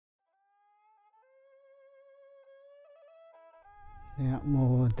นะโม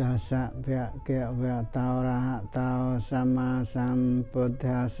ตัสสะภะคะวะโตอะระหะโตสัมมาสัมพุท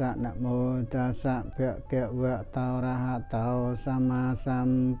ธัสสะนะโมตัสสะภะคะวะโตอะระหะโตสัมมาสัม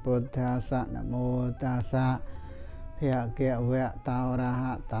พุทธัสสะนะโมตัสสะภะคะวะโตอะระห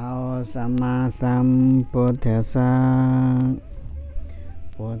ะโตสัมมาสัมพุทธัสสะ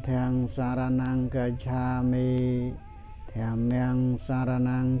พุทธังสารนังกัจฉามิธัมมังสาร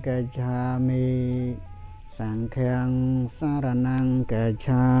นังกัจฉามิสังฆังสารนังกัจฉ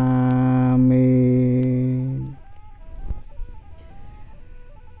ามิ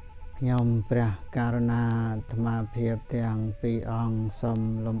ខ្ញុំព្រះករុណាអាត្មាភាពទាំងពីរអង្គសូម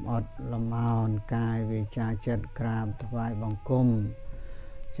លំអត់លំអោនកាយវាចាចិត្តក្រាបថ្វាយបង្គំ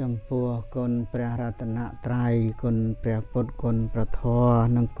ចំពោះគុណព្រះរតនត្រ័យគុណព្រះពុទ្ធគុណព្រះធម៌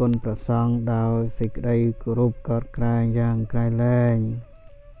និងគុណព្រះសង្ឃដោយសេចក្តីគោរពកោតក្រែងយ៉ាងក្រៃលែង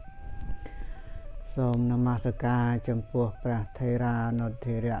សូមនមស្ការចំពោះព្រះថេរានុ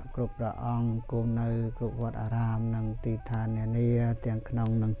ថេរៈគ្រប់ព្រះអង្គគង់នៅគ្រប់វត្តអារាមនិងទីឋាននានាទាំងក្នុង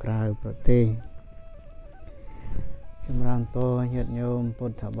និងក្រៅប្រទេសចម្រើនពរញាតិញោមពុ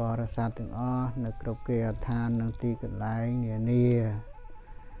ទ្ធបរិស័ទទាំងអស់នៅគ្រប់គេដ្ឋាននិងទីកន្លែងនានា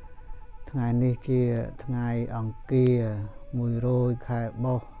ថ្ងៃនេះជាថ្ងៃអង្គារ100ខែ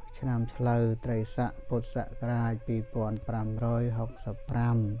បុស្សឆ្នាំឆ្លូវត្រីស័កពុទ្ធសករាជ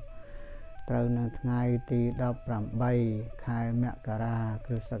2565ត្រូវនៅថ្ងៃទី18ខែមករា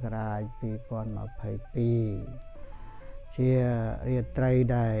គ្រិស្តសករាជ2022ជារាត្រី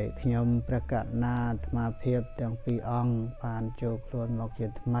ដែលខ្ញុំព្រះករុណាអាត្មាភាពទាំងពីរអង្គបានចូលខ្លួនមកជា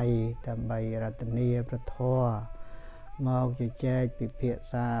ថ្មីដើម្បីរតនាព្រះធម៌មកជជែកពិភាក្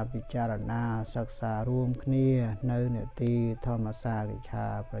សាពិចារណាសិក្សារួមគ្នានៅនេតិធម្មសាកឆា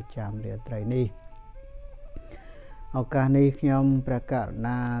ប្រចាំរាត្រីនេះឱកាសនេះខ្ញុំព្រះករុ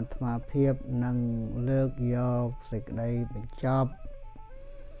ណាអាត្មាភាពនឹងលើកយកសេចក្តីបញ្ចប់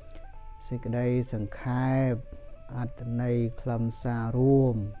សេចក្តីសង្ខេបអត្ថន័យខ្លឹមសាររួ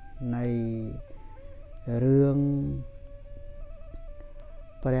មនៃរឿង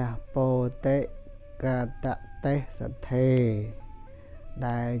ព្រះពោធិកតទេសទ្ធេ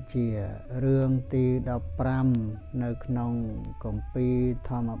ដែលជារឿងទី15នៅក្នុងគម្ពីរ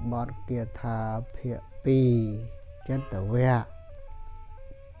ធម្មបទគាថាភាគ2ចិត្តវៈ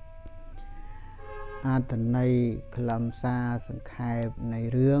អត្ថន័យខ្លឹមសារសង្ខេបនៃ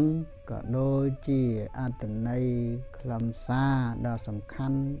រឿងក៏ដូចជាអត្ថន័យខ្លឹមសារដ៏សំខា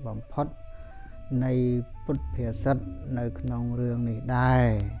ន់បំផុតនៃពុទ្ធភាសិតនៅក្នុងរឿងនេះដែរ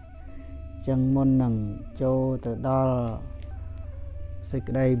ចឹងមុននឹងចូលទៅដល់សេច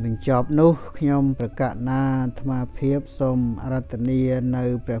ក្តីបញ្ចប់នោះខ្ញុំប្រកាសណាអាត្មាភាពសូមអារាធនានៅ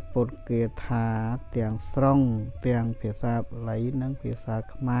ព្រះពុទ្ធគាថាទាំងស្រុងទាំងភាសាបាលីនិងភាសា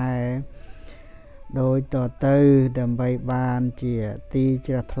ខ្មែរដោយតទៅដើម្បីបានជាទី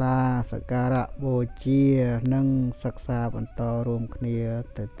ជ្រះថ្លាសក្ការៈបូជានិងសិក្សាបន្តរួមគ្នា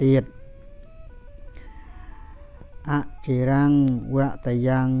ទៅទៀតអចិរੰវត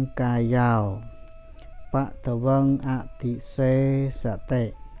យ៉ាងកាយោបតវងអតិសេសតិ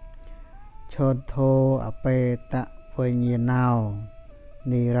ឆោធោអបេតវិញ្ញាណោ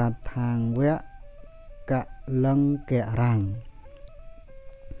និរដ្ឋាងវៈកលង្ករាំង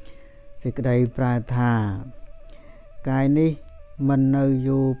សេចក្តីប្រែថាកាយនេះមិននៅ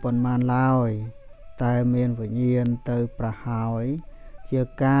យូរប៉ុន្មានឡើយតែមានវិញ្ញាណទៅប្រហើយជា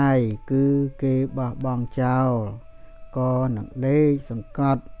កាយគឺគេបោះបង់ចោលក៏នឹងដេកសង្ក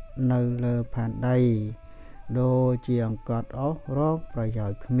ត់នៅលើផែនដីដូចជាអង្កត់អស់រកប្រយោ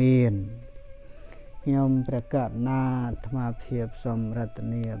ជន៍គ្មានខ្ញុំព្រះករុណាអាត្មាភាពសូមរត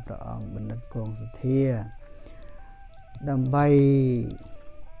នាព្រះអង្គបណ្ឌិតគង់សទ្ធាដើម្បី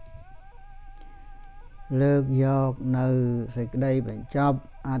លើកយកនៅសេចក្តីបញ្ចប់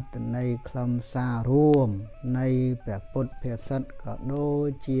អត្ថន័យខ្លឹមសាររួមនៃព្រះពុទ្ធភាសិតក៏ដូច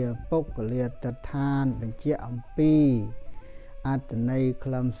ជាពុគលាទិដ្ឋានបញ្ជាក់អំពីអត្ថន័យ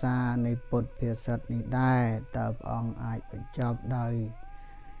ខ្លឹមសារនៃពុទ្ធភាសិតនេះដែរតើព្រះអង្គអាចបញ្ចប់ដោយ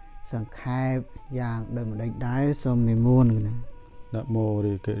សង្ខេបយ៉ាងដូចម្តេចដែរសូមនិមន្តណានមោ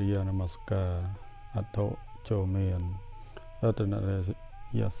រិកិរិយានមស្ការអត្ថចូលមានរតន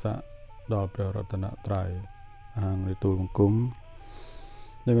យសៈដល់ព្រះរតនត្រ័យអាងរិទូលបង្គំ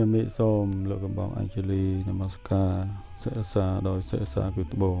ដែលមានសូមលោកកំបងអញ្ជលីនមស្ការសិក្សាដោយសិក្សាគឺ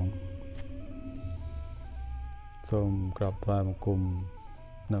ត្បូងសូមក្រាបថ្វាយបង្គំ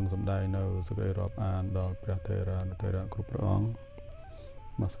និងសម្ដែងនៅសេចក្តីរាប់អានដល់ព្រះថេរានុថេរៈគ្រប់ព្រះអង្គន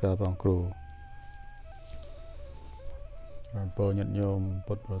មស្ការព្រះអង្គគ្រូបានពរញាតិញោម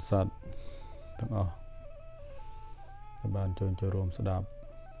ពុទ្ធបរិស័ទទាំងអស់ដែលបានចូលរួមស្ដាប់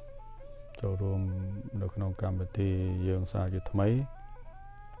ចូលរួមនៅក្នុងកម្មវិធីយើងសារជាថ្មី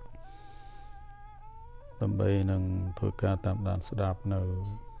ដើម្បីនឹងធ្វើការតាមដានស្ដាប់នៅ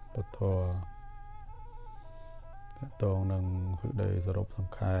ពធតងនឹងសេចក្តីសរុបស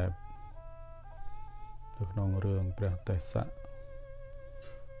ង្ខេបនៅក្នុងរឿងព្រះទេសៈ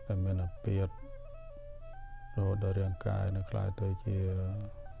ដែលមានអាពាធរហូតដល់រាងកាយនៅខ្លាយទៅជា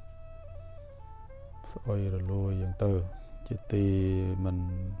ស្អុយរលួយយ៉ាងទៅជាទីមិន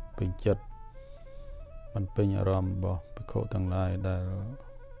ពេញចិត្តមិនពេញអារម្មណ៍របស់ភិក្ខុទាំងឡាយដែល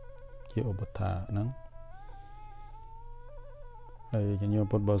ជាឧបថាហ្នឹងហើយជាញោម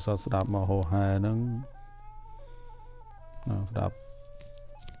ពុទ្ធបរិស័ទស្ដាប់មកហោហែហ្នឹងស្ដាប់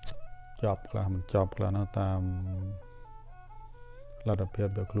ចប់ខ្លះមិនចប់ខ្លះណាតាមលទ្ធភាព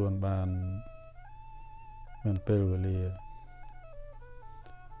ដែលខ្លួនបានមានពេលវេលា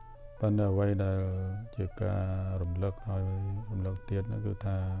ប៉ុន្តែអ្វីដែលជាការរំលឹកហើយរំលឹកទៀតនោះគឺ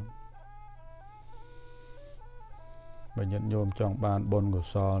ថាបើញាតិញោមចង់បានបុណ្យកុ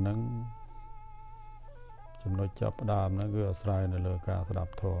សលហ្នឹងចំណុចចាប់ផ្ដើមហ្នឹងគឺអាស្រ័យនៅលើការស្ដា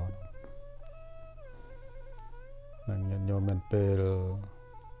ប់ធម៌នឹងញាតិញោមមានពេល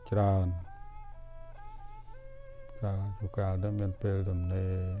ច្រើនកាលទៅមានពេលទំនេ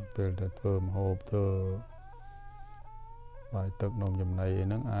រពេលទៅធ្វើម្ហូបធ្វើបាយទឹកនំចំណី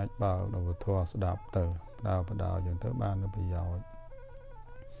ហ្នឹងអាចបើកដល់វធស្ដាប់ទៅបដៅយ៉ាងទៅបានប្រយោជន៍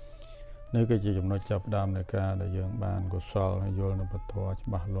នេះគឺជាចំណុចចាប់ផ្ដើមនៃការដែលយើងបានកុសលហើយយល់នៅពធច្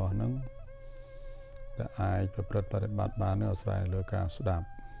បាស់លាស់ហ្នឹងដែលអាចប្រព្រឹត្តបប្រតិបត្តិបានអាស្រ័យលើការស្ដាប់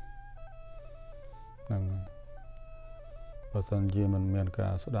ហ្នឹងបើសិនជាមិនមានកា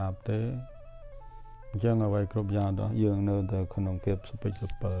រស្ដាប់ទេអញ្ចឹងអ្វីគ្រប់យ៉ាងដល់យើងនៅតែក្នុងភាពសុភិចសុ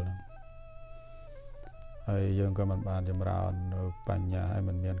ពិលហ្នឹងហើយយើងក៏មិនបានចម្រើននៅបញ្ញាហើយ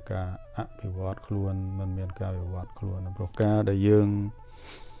មិនមានការអភិវឌ្ឍខ្លួនមិនមានការវិវត្តខ្លួនព្រោះការដែលយើង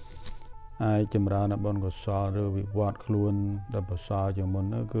អាចចម្រើនបុណ្យកុសលឬវិវត្តខ្លួនដល់ប្រសើរជាងមុន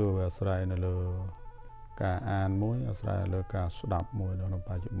នោះគឺវាអាស្រ័យនៅលើការអានមួយអាស្រ័យលើការស្ដាប់មួយនៅក្នុងប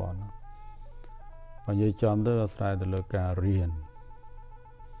ច្ចុប្បន្នបើនិយាយចំទៅអាស្រ័យទៅលើការរៀន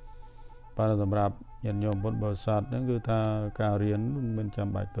ប៉ុន្តែសម្រាប់ញាតិញោមពុទ្ធបរិស័ទហ្នឹងគឺថាការរៀនមិនចាំ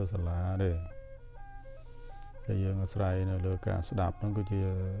បាច់ទៅសាលាទេតែយើងអាស្រ័យនៅលើការស្ដាប់ហ្នឹងគឺជា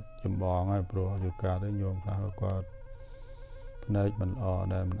ចម្បងហើយព្រោះយុកាទៅញោមខ្លះគាត់ភ្នែកមិនល្អ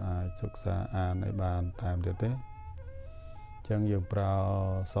ដែលមិនអាចសិក្សាអានឲ្យបានតាមទៀតទេអញ្ចឹងយើងប្រើ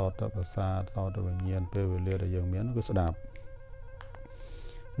សោតប្រសាទសោតវិញ្ញាណពេលវេលាដែលយើងមានគឺស្ដាប់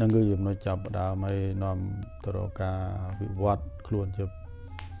នឹងគឺចំណុចចាប់ផ្ដើមឲ្យនាំទៅរកការវិវត្តខ្លួន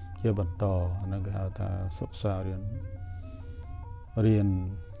ជាបន្តហ្នឹងគេហៅថាសិក្សារៀន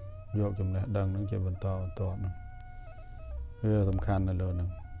យកចំណេះដឹងហ្នឹងជាបន្តហ្នឹងវាសំខាន់នៅលើហ្នឹង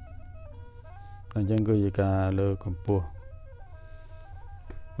អញ្ចឹងគឺជាការលើកកម្ពស់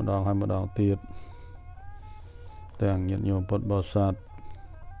ម្ដងហើយម្ដងទៀតទាំងញាតិញោមពុទ្ធបរិស័ទ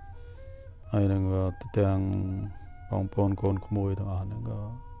ហើយនឹងទាំងបងប្អូនកូនក្មួយទាំងអស់ហ្នឹងក៏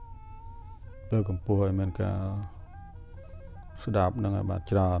លើកកម្ពស់ឲ្យមានការស្ដាប់នឹងឲ្យបាន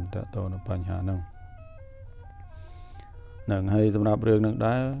ច្រើនតើតើនៅបញ្ហាហ្នឹងហើយសម្រាប់រឿងហ្នឹង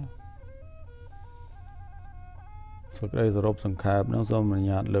ដែរសេចក្តីសរុបសង្ខេបហ្នឹងសូមអនុញ្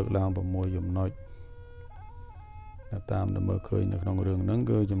ញាតលើកឡើង6ចំណុចតាមដែលមើលឃើញនៅក្នុងរឿងហ្នឹង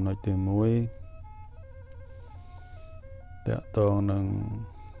គឺចំណុចទី1តើតើនឹង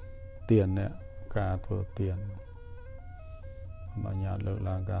ទានអ្នកការធ្វើទានអនុញ្ញាតលើក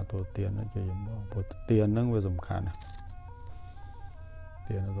ឡើងការធ្វើទានហ្នឹងជាចម្បងព្រោះទានហ្នឹងវាសំខាន់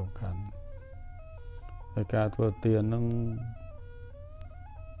ទានnóសំខាន់ហើយការធ្វើទានហ្នឹង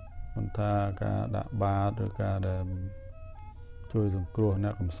មិនថាការដាក់បាតឬការដែលជួយសង្គ្រោះអ្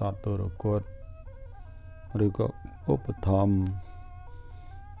នកកំសត់ទុរគតឬក៏ឧបត្ថម្ភ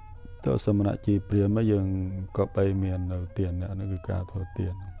ទៅសមណៈជីព្រាហ្មណ៍យើងក៏បីមាននៅទាននេះគឺការធ្វើទា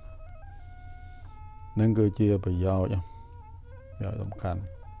ននឹងគឺជាប្រយោជន៍សំខាន់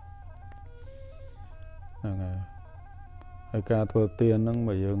ហ្នឹងហើយការធ្វើទានហ្នឹង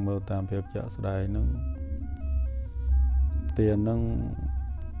បើយើងមើលតាមភាពជាក់ស្ដែងហ្នឹងទានហ្នឹង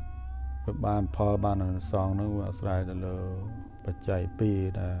វាបានផលបានអានិសង្សហ្នឹងវាអាស្រ័យទៅលើបច្ច័យ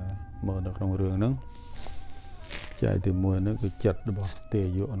2ដែលមើលនៅក្នុងរឿងហ្នឹងបច្ច័យទី1ហ្នឹងគឺចិត្តរបស់ទា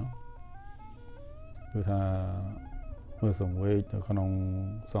យុហ្នឹងគឺថាវាសង្វេគនៅក្នុង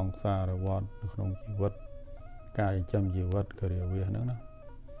សង្សារវដ្តនៅក្នុងជីវិតការចិញ្ចឹមជីវិតគរិយាវាសហ្នឹងណា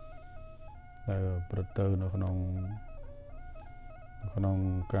ដែលប្រព្រឹត្តទៅនៅក្នុង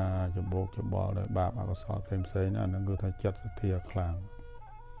ការច្បោកច្បល់ដោយបាបអកុសលផ្សេងៗអាហ្នឹងគឺថាចិត្តសទ្ធាខ្លាំង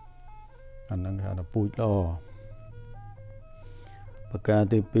អាហ្នឹងគេហៅថាពូជល្អប្រការ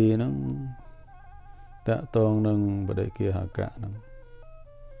ទី2ហ្នឹងតកតងនឹងបដិគាហកៈហ្នឹង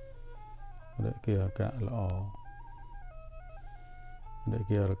để kia cả lọ để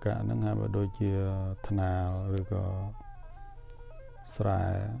kia cả năng hai đôi chia thân nào rồi có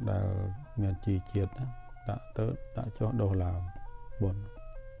sài đã miền chi chiết đã tới đã cho đồ làm buồn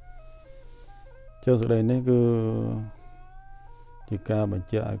cho sự đây này cứ chỉ ca bệnh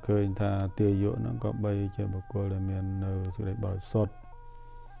chạy khơi tha tiêu dụ nó có bay trên bậc cô là miền sự đấy bảo sốt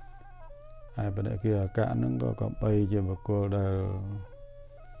ai bên đây kia cả nó có bay trên bậc cô là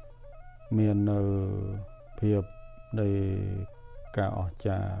miền phiệp đây cả ở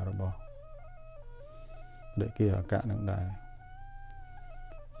trà rồi bỏ để kia cả nó đại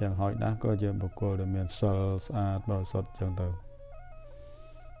อย่างหอยนะก็จะบุกโกลเมียนสะอาดบริสุทธิ์จังเติม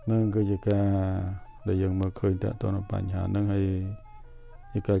นั่นก็จะการได้ยังมาเคยแต่ตอนปัญหานั่นใ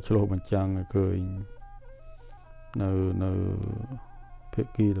ห้การโฉลบัญจังเคยในเพ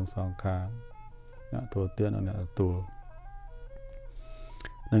กีทั้งสองข้างนะตัวเตี้ยนนั่นตัว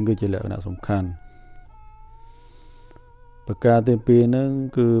นั่นก็จะเหลือนะสำคัญประกาศเต็มปีนั่น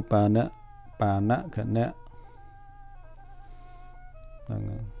คือปานะขันเนะ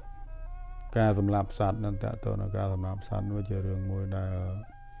การสำหรับสัตว์นั่นแต่ตัวนั้นการสำหรับสัตว์ว่าจะเรื่องมวยได้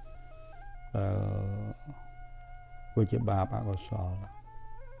ว่าจะบาปอกุศล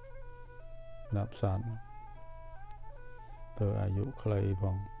รับสัตว์ตัวอายุใครข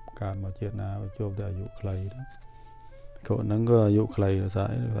องการมาเจตนาว่าโจมแต่อายุใครนะคนนั้นก็อายุใครสา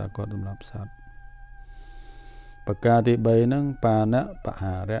ยแล้วก็สำหรับสัตว์ประกาศที่ใบนั่งปานะปะห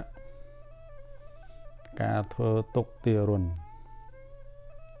าระการเธอตกเตียรุน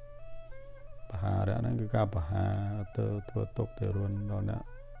ปหาระนั่นคือการปหาตัวตกเตรุนตอนนี้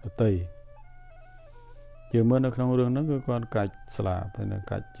ตีเยอะเมื่อในครั้งเรื่องนั้นคือการกัดสลาบเป็น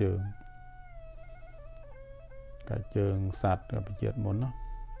กัดเจิงสัตว์กับไปเจียดหมดเนาะ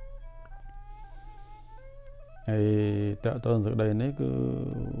ไอ้แต่ตอนสุดใดนี้คือ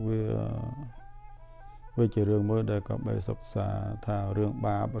วิจิเรื่องเมื่อใดก็ไปศึกษาถ้าเรื่องบ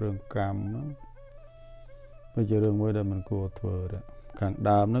าปเรื่องกรรมเนาะวิจิเรื่องเมื่อใดมันกลัวเถื่อนขังด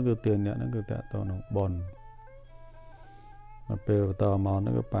ามนั่นคือเตียนเนี่ยนั่นคือแต่ตัวหนุ่มบนมาเปลวต่อมอ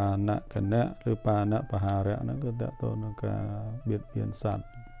นั่นคือปานะกันเนะหรือปานะปหาระนั่นคือแต่ตัวนั่นก็เบียดเบียนสัตว์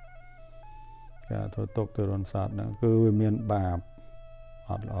การตัวตกตัวรนสัตว์นั่นคือวิเมียนบาปอ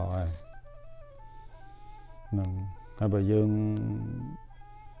ดลอยนั่นให้ไปยัง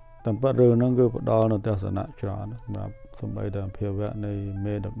ตั้งแต่เรื่องนั่นคือดอนั่นแต่ศาสนาชรานะแบบสมัยเดิมเพียวแวะในเม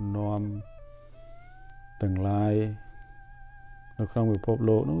ดับนอมต่างลายในครั้งไปพบโล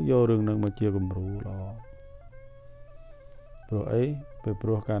กนู้นโยเรื่องนึงมาเชี่ยวกับรู้หรอเพราะไอ้ไปโปร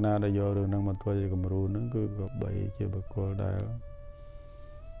การนาได้โยเรื่องนึงมาตัวเชี่ยวกับรู้นั่นคือกับใบเชี่ยวกับโกลได้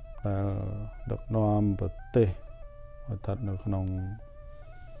ดักนอมปเตะมาตัดในขนม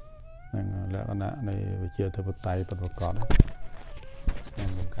นั่นแหละขณะในไปเชี่ยวเทปไตประกอบนั่น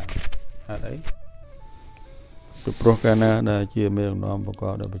เหมือนกันอะไรไปโปรการนาได้เชี่ยวเมฆนอมประกอ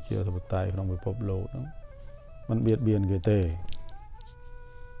บได้ไปเชี่ยวเทปไตขนมไปพบโลกนั้นมันเบียดเบียนเกเต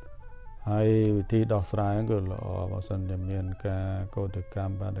ให้วิธีดอกสายนั่นก็หล่อว่าสัญญาเมียนกาโกตกรรม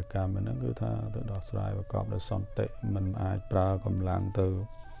ปาตกรรมนั่นคือถ้าตัวดอกสายประกอบด้วยสอนเตะมันอาจปรากำลังตัว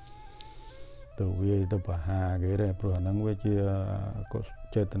วิตัวปะหาเกได้เพราะนั่งวิจิ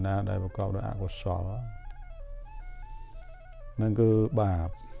เจตนาได้ประกอบด้วยอกุศลนั่นคือบาป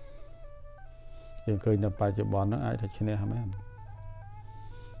ยังเคยนำไปจะบอลนั่งไอ้ทัชเน่ฮะแม่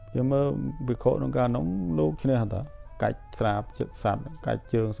ยังเมื่อวิเคราะห์ตรงการน้องลูกชเน่ฮะต่อกัดสาบสัตว์กัด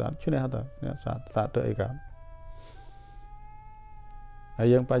เชิงสัตว์ชเน่ฮะต่อเนี่ยสัตว์ตัวเองกันไอ้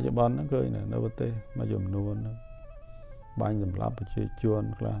ยังไปจะบอลนั่งเคยเนี่ยนวัตเตมาจมนวลนะบางจำรับไปช่วยชวน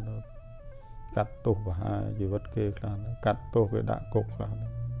คลากัดตัวไปหาอยู่วัดเกคลากัดตัวไปด่ากกคลา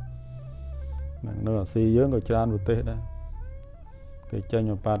นั่งเนื้อซีเยอะกว่าจานวัตเตได้เกจ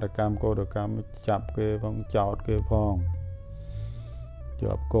ยังปาตกรรมโกตกรรมจับเกพองจอดเกพอง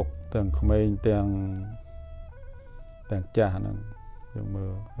จับกกแต่งขมิ้นแต่งจ่านั่นยังมือ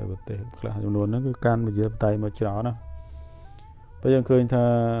ไอ้บัตเตะคลาจำนวนนั้นคือการไปเยือบไตมาจ่อนะไปยังเคยท่า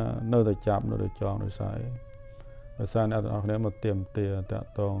เนื้อแต่จับเนื้อแต่จองเนื้อสายนี่เอาเนี้ยมาเตรียมเตียแต่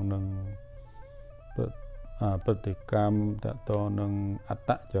ตองหนึ่งปฏิกรรมแต่ตองหนึ่งอัตต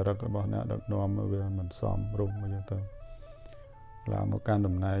ะจริตก็บอกเนี่ยดักนอมเวลามันซ้อมรุ่งมาอย่างเติมลามาการด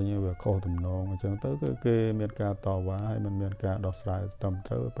ำนายnhư về khâu tầm nong mà chẳng tới cái miền ca tỏ quá hay mình miền ca đọc sai tầm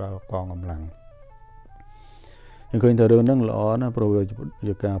tới bao con ngầm lặng nhưng khi thời đường nâng lọ nó pro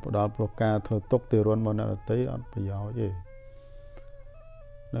giờ ca đó pro ca thôi tốc tiêu run mà nó tới ăn bây giờ gì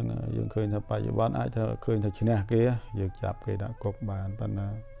nâng nhưng khi thời bài giờ bán ai thời khi thời chín kia giờ chạp cái đã cột bàn pan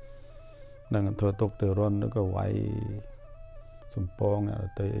nâng thôi tốc tiêu run nó có quay sum pong này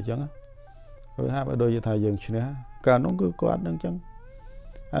tới chẳng rồi hai đôi giờ thời dừng chín cả nó cứ quát nâng chẳng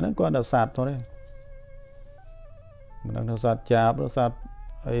อันนั้นก็ดัชสัตว์ตัวนี้มันดัชสัตว์จับดัชสัตว์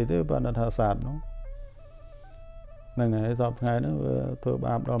ไอ้ที่เป็นดัชสัตว์เนาะนั่นไงสอบไงเนาะเธอบ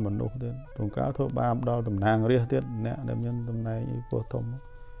าปดอลมันนุกเด่นตรงก้าวเธอบาปดอลตำนางเรียกเด่นเนี่ยเดี๋ยวยันตำนายโพธม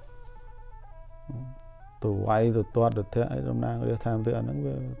ตัวไว้ตัวตัวตัวเทไอ้ตำนางเรียกทำตัวนั้นเ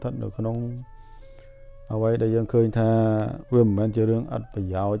ว้ยท่านเด็กขนมเอาไว้ได้ยังเคยท่าเว้ยมันจะเรื่องอัดไป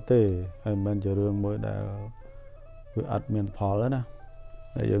ยาวเต้ให้มันจะเรื่องมวยได้เว้ยอัดเมียนพอแล้วนะ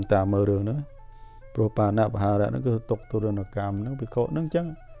ได้ยังตามมาเรื่องนะโปรปานาปหาระนั่นก็ตกตัวเรื่องกรรมนั่นไปโคนั่นจัง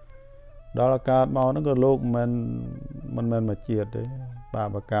ดอลกาดมานั่นก็โลกมันมาเจียดเลยบา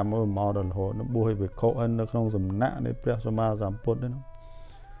ปกรรมมันมาดอลโหนั่นบุยไปโคอันนั่นขนมสำนักในเปรียบสมาสามปุตด้วยนะ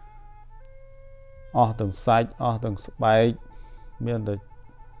ตึงไซต์ตึงสบายเมียนแต่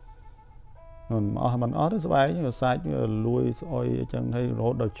มันตึงสบายnhưng màไซต์ลุยซอยจังให้ร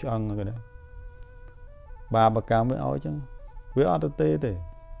ถดาวจังกันนะบาปกรรมไม่เอาจังvới ở đây thế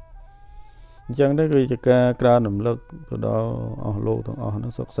chẳng đấy cái cái nằm lực từ đó lô thằng nó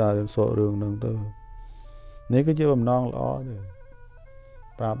sọc xa đến sọ đường nâng tới nếu cái chưa bầm non là thì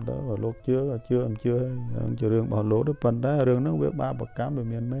làm đó và lô chưa đường bỏ lỗ đó phần đó đường nó biết ba bậc cám về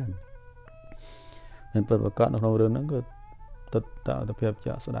miền men nên phần bậc cát nó đường nó cứ tự tạo tập hiệp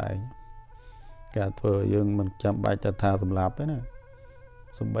chợ xã đại cả thừa dương mình chăm bài chặt thà sầm lạp đấy nè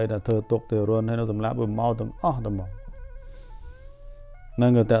sầm bay là thơ tục từ luôn hay nó sầm lạp bầm mau tầm tầmนั่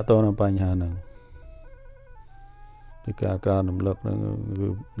นก็แต่ตัวนั้นปัญหาหนึ่งที่การนำเลิกนั่นคื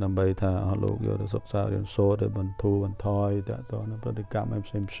อนำไปทาโลกโยธศึกษาเรียนโซ่ได้บรรทุบรรทอยแต่ตัวนั้นพฤติกรรมไม่เ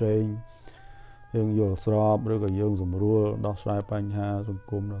ซ็งยังโยธสอบหรือก็ยังสมรู้ดอกสายปัญหาสัง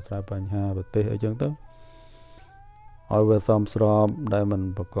คมดอกสายปัญหาประเทศจังตั้งเอาไว้ซ้อมสอบได้มัน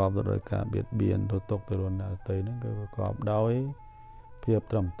ประกอบโดยการเบียดเบียนทุตกตัวนั้นตีนั่นก็ประกอบโดยเพียบ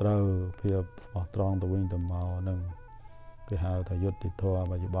ตรำเตอเพียบออกตรองตัววิ่งตัวเมาหนึ่งcái hào thầyยุติโท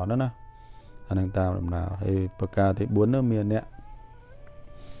มาอยู่บ่อนั่นนะอันนั้นตามลำนาให้ประกาศที่บุญเนื้อเมียเนี่ย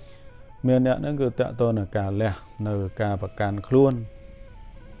นั่นคือแต่ตัวในการแลในการประกันคล้วน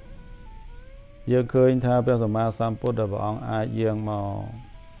ยังเคยท่าพระสมมาสัมพุทธพระองค์อาเยียงม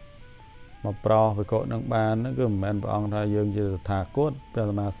าปลอไปโกนังบานนั่นคือเหมือนพระองค์ท่ายังจะถากดพระส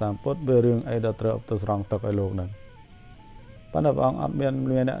มมาสัมพุทธเรื่องไอ้ดาเตอร์ตัวสรองตกไอ้โลกนั้นพระองค์อัดเมียนเ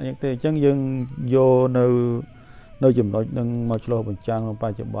นี่ยยังเตจังยังโยในnơi chùm nói nâng mà cho bình trang nó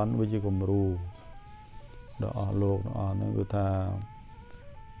phải chụp bắn với chỉ cầm rù đó lô nó người ta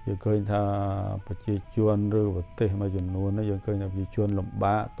giờ khơi ta phải chỉ chuồn rồi vật tê mà chùm luôn nó giờ khơi là chỉ chuồn lồng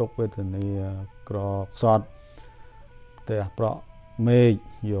bá tốt với thằng này cọ sọt tê bọ mê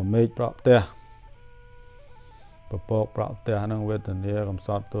giờ mê bọ tê bọ tê nó với thằng này cầm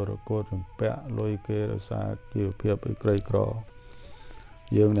sọt tôi rồi cô chùm bẹ lôi kê rồi xa kiểu phiệp bị cây cọ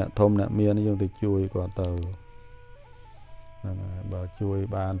dương nè thôm nè miên dương thì chui quả tàu bà chui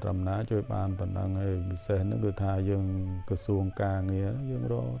bàn trầm ná chui bàn phần năng ấy bị xe nó cứ thay dương cái xuồng cà nghĩa dương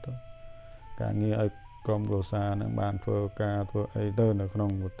rô thôi cà nghĩa ấy cầm đồ xa nó bàn phơ cà phơ ấy tơ nó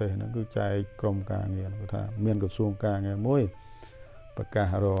không một tệ nó cứ chạy cầm cà nghĩa nó thay miền cái xuồng cà nghĩa muối và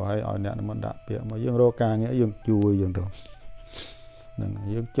cà rô hay ở nhà nó mình đạp bịa mà dương rô cà nghĩa dương chui dương thôi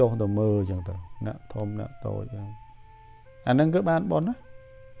dương cho tờ mơ dương thôi nè thôm nè tôi anh đang cứ bàn bón á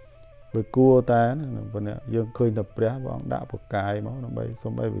với cua ta bên này dương khơi tập rẽ bọn đã một cài máu nó bay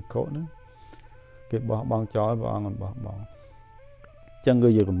xong bay với cỗ nữa cái bỏ bong chó bọn bỏ chân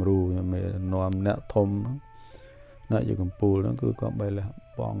người giờ cầm rù nhà mẹ nòm nẹt thôm nó giờ cầm pù nó cứ còn bay là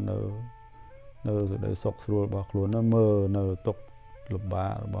bọn nơ rồi để sọc rồi bỏ luôn nó mơ nơ tốc lục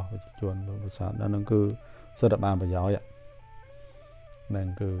bá bỏ chuồn rồi sản nó cứ sơ đập bàn phải giỏi vậy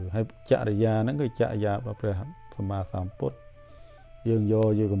nên cứ hay chạy ra nó cứ chạy ra và phải tham ma sám pốt dương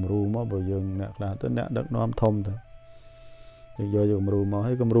vô dương cầm ru mà bờ dương nè là tới nè đất nó thông thôi dương vô dương cầm ru mà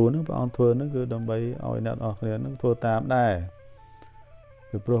hay cầm ru nó bọn thưa nó cứ đâm bay oi nè nó thua tám đây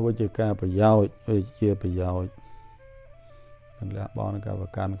rồi pro với chơi ca phải giàu với chia phải giàu thành là bọn nó cả và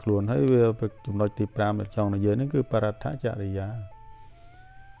can luôn thấy chúng nói tiệp ram ở trong này dưới nó cứ paratha chariya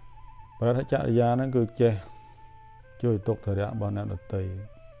nó cứ chơi tục thời đại bọn nè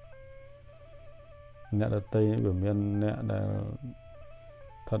đặt tây biểu miền nè là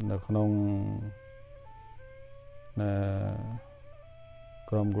thật là không là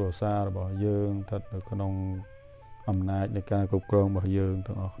cầm gỗ xa bỏ dương thật là không âm nai để ca cục cơm bỏ dương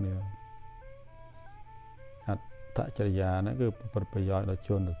thằng óc này thạ chariya nó cứ bật bật giỏi là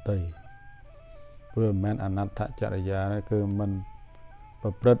chôn được tây vừa men ăn nát thạ chariya nó cứ mình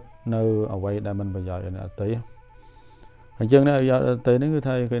bật bật nơi ở quay đã mình bật giỏi là tây hình chân này giỏi tây nó cứ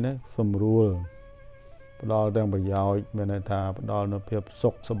thay cái này sầm rùa đo đang bây giờ bên này thà đo nó phiệp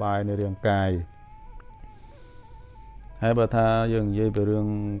sốc sờ bàiในเรื่องกาย hai bà tha dừng dây về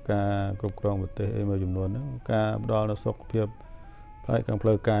rừng ca cục rong vật tế mà dùng luôn đó ca đó là sốc phiệp phải càng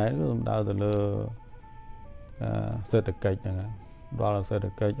phơi cái nó đào từ lơ sợi tật cây chẳng hạn đó là sợi tật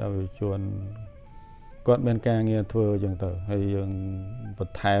cây ở về chuồn con bên ca nghe thưa dừng tờ hay dừng vật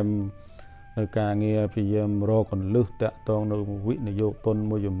tham nơi ca nghe thì em ro còn lướt tẹt tông nơi vị này vô tôn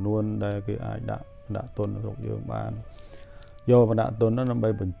mua dùng luôn đây cái ai đã tôn nó dương ban vô mà đã tôn nó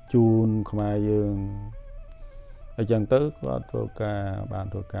bay bẩn chun không ai dương ở chẳng tới có thua ca bàn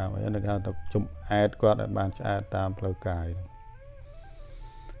thua ca vậy nên là tập trung ad qua đại bàn ad tam phơi cài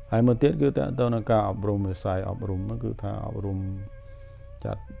hai một tiết cứ tẹt tông là ca ập rùm sai ập rùm nó cứ tha ập rùm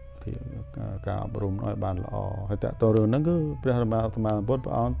chặt thì ca ập rùm nói bàn lọ hay tẹt tông rồi nó cứ mà bớt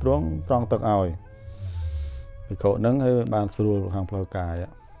áo trong tật ỏi thì khổ nắng hay bàn sưu hàng phơi cài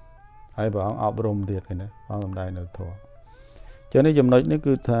hay bảo ập rùm tiệt này áo tầm đây là thua cho nênចំណុចនេះ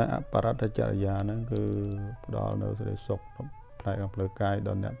គឺថាអបរតចរិយាហ្នឹងគឺផ្ដល់នៅសេចក្តីសុខផ្នែកខាងផ្លូវកាយដ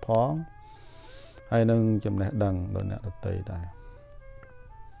ល់អ្នកផងហើយនឹងចំណេះដឹងដល់អ្នកដទៃដែរ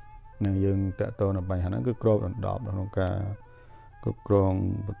នឹងយើងតកតនៅបញ្ហាហ្នឹងគឺគ្របដណ្ដប់ក្នុងការគ្រប់គ្រង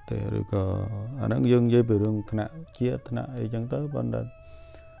ប្រទេសឬក៏អាហ្នឹងយើងនិយាយពីរឿងថ្នាក់ជាតិថ្នាក់អីចឹងទៅប៉ុន្តែ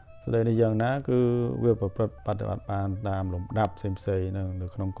ស្ដីនេះយ៉ាងណាគឺវាប្រព្រឹត្តបប្រតិបត្តិបានតាមលំដាប់ផ្សេងៗនៅ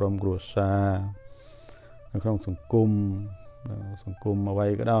ក្នុងក្រុមគ្រួសារនៅក្នុងសង្គមអ្វី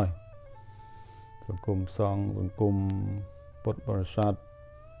ក៏ដោយសង្គមសង្ឃសង្គមពុទ្ធបរិស័ទ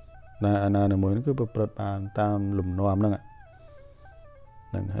ណាអាណាមួយគឺប្រព្រឹត្តបានតាមលំនាំហ្នឹង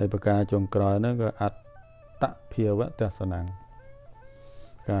ហើយប្រការចុងក្រោយហ្នឹងក៏អត្តភាវៈទស្សនៈ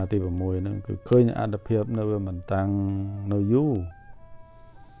ការទី6ហ្នឹងគឺឃើញអត្តភាពនៅវាមិនតាំងនៅយូរ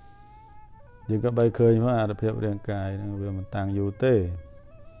យើងក៏បីឃើញថាអត្តភាពរាងកាយហ្នឹងវាមិនតាំងយូរទេ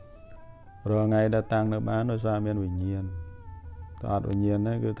រាល់ថ្ងៃដែលតាំងនៅបានដោយសារមានវិញ្ញាណតើអត់វិញ្ញាណហ្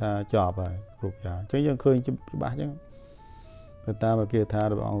នឹងគឺថាចប់ហើយគ្រប់យ៉ាងអញ្ចឹងយើងឃើញច្បាស់អញ្ចឹងទៅតាមវិគាថា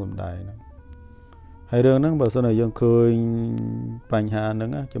របស់អង្គសម្ដែងហ្នឹងហើយរឿងហ្នឹងបើសិនជាយើងឃើញបញ្ហាហ្នឹង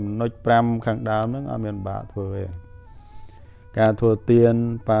ចំណុច5ខាងដើមហ្នឹងអត់មានបាក់ធ្វើទេការធ្វើទាន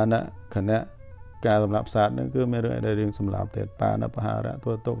បាណខណៈការសម្រាប់សត្វហ្នឹងគឺមានរឿងអីដែលរឿងសម្រាប់ទៀតបាណបហារៈធ្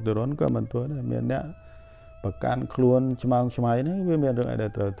វើទុកទរនក៏មិនធ្វើដែរមានអ្នកប្រកាន់ខ្លួនឆ្មងឆ្មៃហ្នឹងវាមានរឿងអីដែ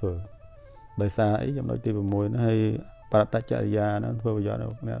លត្រូវធ្វើដោយសារអីចំណុចទី6ហ្នឹងហើយបរតចរិយាហ្នឹងធ្វើប្រយោជន៍ដ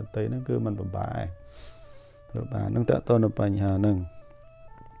ល់អ្នកដទៃហ្នឹងគឺมันពិបាកធ្វើបាននឹងតើតើនៅបញ្ហាហ្នឹង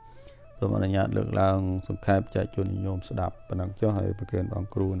សូមអនុញ្ញាតលើកឡើងសង្ខេបចែកជូនញោមស្ដាប់ប៉ុណ្ណឹងចុះហើយប្រគិនបង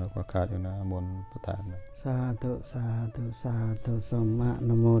គ្រូនៅខ្វះខាតយ៉ាងណាមុនប្រធានសាធុសាធុសាធុសូមអ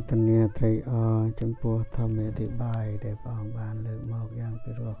នុមោទនាត្រៃអចំពោះធម្មអធិប្បាយដែលព្រះអង្គបានលើកមកយ៉ាង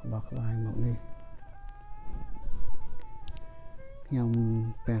ពិរោះក្បោះក្បាយមកនេះខ្ញុំ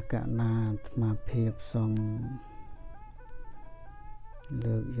ព្រះកណាអាត្មាភាពសូម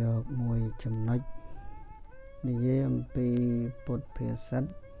លើកយកមួយចំណុចនិយាយអំពីពុទ្ធភាសិត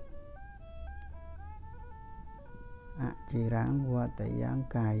អចិរាំងវតយ៉ាង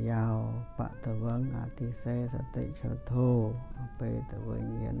កាយោបតវងអតិសេសតិឆោធោអបេតវិ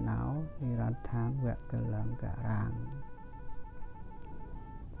ញ្ញាណោនិរដ្ឋាវកលង្ការាំង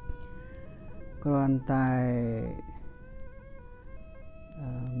គ្រាន់តែ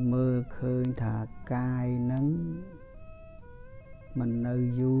មើលឃើញថាកាយនឹងមិននៅ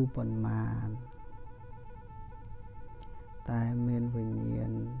យូរប៉ុន្មានតែមានវិញ្ញា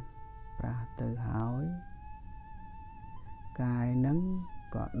ណប្រះទៅហើយកាយនឹង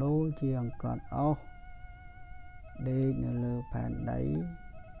ក៏ដូចជាអង្កត់អស់ដេកនៅលើផែនដី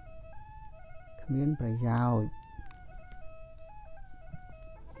គ្មានប្រយោជន៍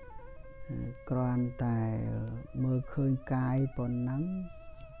គ្រាន់តែមើលឃើញកាយប៉ុណ្ណឹង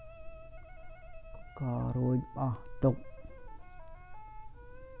ក៏រួចអស់ទុក្ខ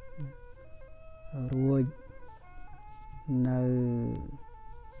រួចនៅ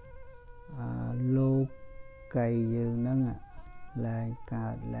លោកកៃយើងហ្នឹងលែងកើ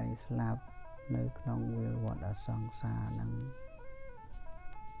តលែងស្លាប់នៅក្នុងវាលវដ្តអសង្សារហ្នឹង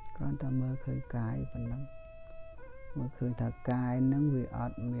គ្រាន់តែមើលឃើញកាយប៉ុណ្ណឹងមើលឃើញថាកាយហ្នឹងវាអ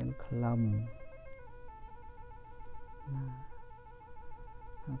ត់មានខ្លឹម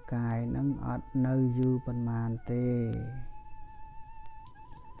កាយហ្នឹងអត់នៅយូរប៉ុន្មានទេ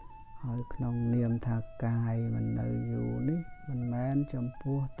ហើយក្នុងនាមថាកាយមិននៅយូរនេះមិនមែនចំ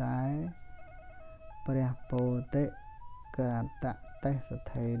ពោះតែព្រះពោធិកតតេស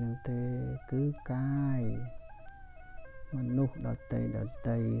ថេនឹងទេគឺកាយមនុស្សដតី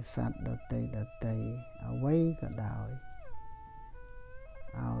សត្វដតីអ្វីក៏ដោយ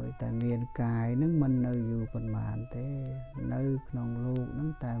ឲ្យតែមានកាយនឹងមិននៅយូរប៉ុន្មានទេនៅក្នុងលោកនឹង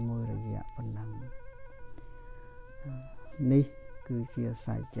តែមួយរយៈប៉ុណ្ណឹងនេះគឺជាស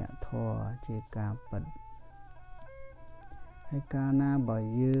ច្ចធម៌ជាការពិត ហើយកាលណាបើ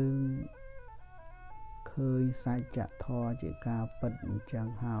យើងឃើញសច្ចធម៌ជាការពិតអញ្ចឹង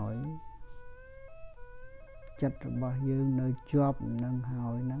ហើយចិត្តរបស់យើងនៅជាប់នឹងហើ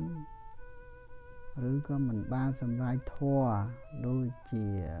យហ្នឹងឬក៏មិនបានសម្រេចធម៌ដូចជា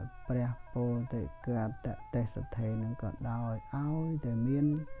ព្រះពោធិកតទេសថេនឹងក៏ដោយឲ្យតែមាន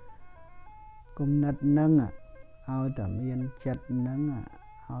គំនិតនឹងឲ្យតែមានចិត្តនឹង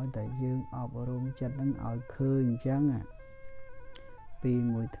ឲ្យតែយើងអប់រំចិត្តនឹងឲ្យឃើញអញ្ចឹងពី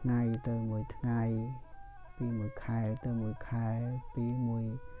មួយថ្ងៃទៅមួយថ្ងៃពីមួយខែទៅមួយខែពីមួយ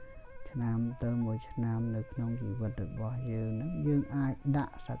ឆ្នាំទៅមួយឆ្នាំនៅក្នុងជីវិតរបស់យើងហ្នឹងយើងអាចដា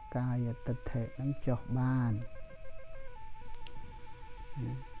ក់សក្កាយទិដ្ឋិហ្នឹងចុះបាន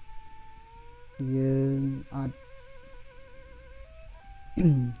យើងអត់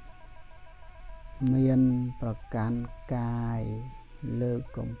មានប្រកាន់កាយលើក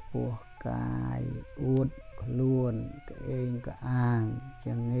កម្ពស់កាយអួតខ្លួនក្អេងក្អាងច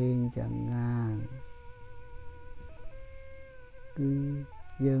ងេងចងាងគឺ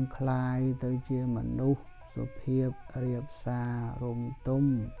យើងคล้ายទៅជាមនុស្សសុភាពរៀបសាររំទុំ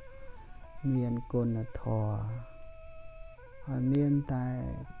មានគុណធម៌ហើយមានតែ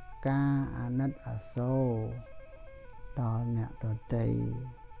ការអាណិតអាសូរដល់អ្នកដទៃ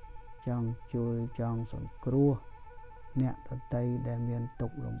ចង់ជួយចង់សង្គ្រោះអ្នកដទៃដែលមានទុ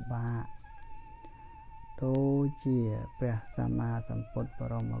ក្ខលំបាកដូចជាព្រះសម្មាសម្ពុទ្ធប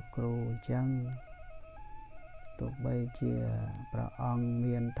រមគ្រូអញ្ចឹងទោះបីជាព្រះអង្គ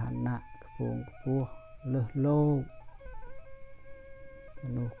មានឋានៈខ្ពង់ខ្ពស់លើសលោកម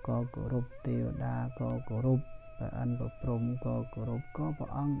នុស្សក៏គោរពទេវតាក៏គោរពព្រះអិនព្រះព្រហ្មក៏គោរពក៏ព្រះ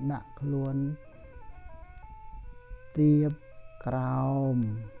អង្គដាក់ខ្លួនទៀបក្រោម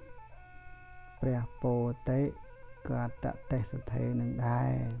ព្រះពោធិកតទេសថេនឹងដែ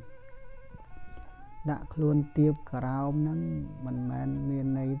រដាក់ខ្លួនទៀបក្រោមហ្នឹងមិនមែនមាន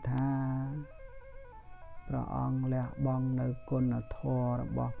ន័យថាព្រះអង្គលះបង់នៅគុណធម៌រ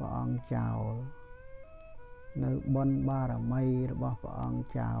បស់ព្រះអង្គចោលនៅបុណ្យបារមីរបស់ព្រះអង្គ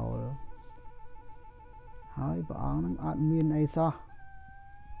ចោលហើយព្រះអង្គនឹងអត់មានអីសោះ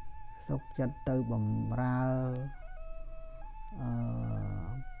សុខចិត្តទៅបំរើ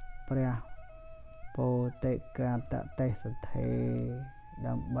ព្រះពោធិកតទេសថេ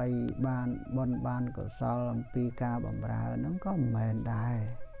ដើម្បីបានបុណ្យបានកុសលអំពីការបម្រើហ្នឹងក៏មិនមែនដែរ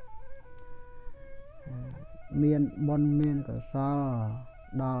មានបុណ្យមានកុសល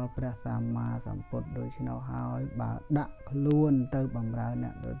ដល់ព្រះសម្មាសម្ពុទ្ធដូច្នោះហើយបើដាក់ខ្លួនទៅបម្រើអ្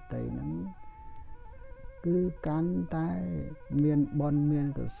នកដទៃហ្នឹងគឺកាន់តែមានបុណ្យមាន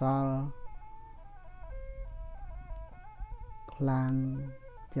កុសលខ្លាំង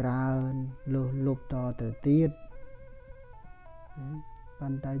ច្រើនលុះលុបតទៅទៀតប៉ុ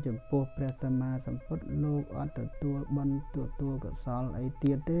ន្តែចំពោះព្រះសម្មាសម្ពុទ្ធលោកអត់ទទួលបុណ្យទទួលកុសលអី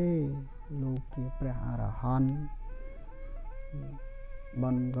ទៀតទេលោកជាព្រះអរហន្ត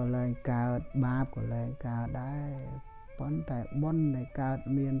បុណ្យក៏លែងកើតបាបក៏លែងកើតដែរប៉ុន្តែបុណ្យដែលកើត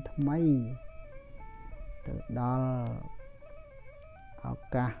មានថ្មីទៅដល់ឱ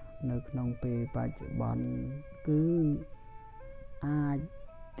កាសនៅក្នុងពេលបច្ចុប្បន្នគឺអាច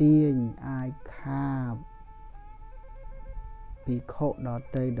ទាញអាចខាបភិក្ខុដ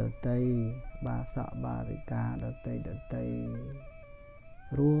ទៃបាសកបារិកាដទៃ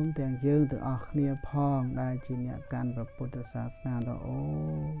រួមទាំងយើងទាំងអស់គ្នាផងដែលជាអ្នកកាន់ព្រះពុទ្ធសាសនាទៅអូ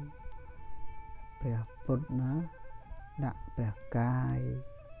ព្រះពុទ្ធណាដាក់ព្រះកាយ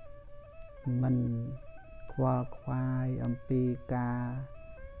មិនខ្វល់ខ្វាយអំពីការ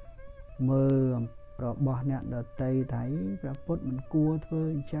មើលរបស់អ្នកដទៃថៃព្រះពុទ្ធមិនគួរធ្វើ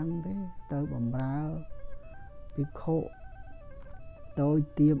អញ្ចឹងទេទៅបម្រើភិក្ខុតូច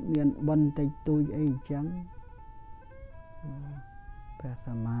ទាបមានបុណ្យតិចតួចអីអញ្ចឹងព្រះស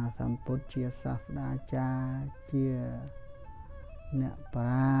ម្មាសម្ពុទ្ធជាសាស្ត្រាចារ្យជាអ្នកប្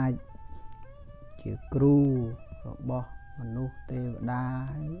រាជ្ញជាគ្រូរបស់មនុស្សទេវតា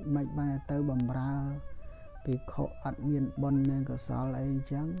មិនបានទៅបម្រើភិក្ខុអត់មានបុណ្យមានកុសលអីអញ្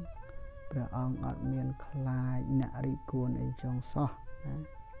ចឹងព្រះអង្គអត់មានខ្លាចអ្នករិះគួនអីចុងសោះ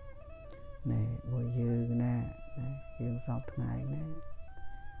ណានេះមួយយើងណាយើងសពថ្ងៃណា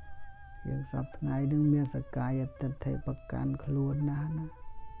យើងសពថ្ងៃនឹងមានសក្កាយទិដ្ឋិប្រកាន់ខ្លួនណា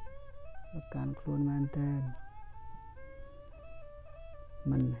ប្រកាន់ខ្លួនមែនតើ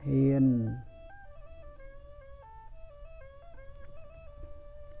មិនហ៊ាន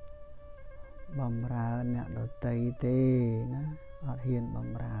បំរើអ្នកដទៃទេណាអត់ហ៊ានបំ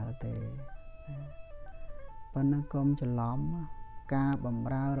រើទេប៉ុន្តែកុំច្រឡំការបម្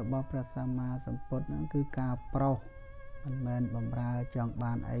រើរបស់ព្រះសម្មាសម្ពុទ្ធហ្នឹងគឺការប្រុសមិនមែនបម្រើចង់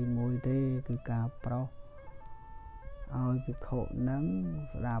បានអីមួយទេគឺការប្រុស ឲ្យភិក្ខុនឹង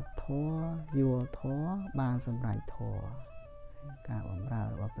ស្ដាប់ធម៌យល់ធម៌បានសម្រេចធម៌ការបម្រើ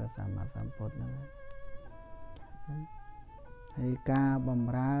របស់ព្រះសម្មាសម្ពុទ្ធហ្នឹងហើយការប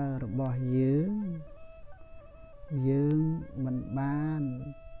ម្រើរបស់យើងមិនបាន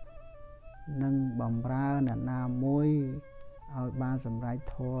នឹងបម្រើអ្នកណាមួយឲ្យបានសម្រេច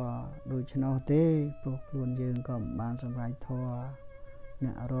ធម៌ដូច្នោះទេព្រោះខ្លួនយើងក៏មិនបានសម្រេចធម៌អ្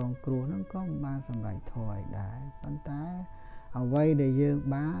នករងគ្រោះហ្នឹងក៏មិនបានសម្រេចធម៌ឲ្យដែរប៉ុន្តែអ្វីដែលយើង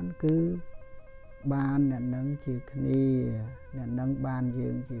បានគឺបានអ្នកនឹងជាគ្នាអ្នកនឹងបានយើ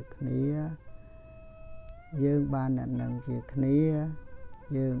ងជាគ្នាយើងបានអ្នកនឹងជាគ្នា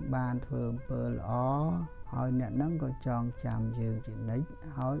យើងបានធ្វើអំពើល្អហើយអ្នកនឹងក៏ចងចាំយើងជានិច្ច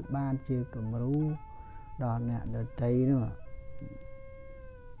ហើយបានជាគំរូដល់អ្នកដទៃនោះ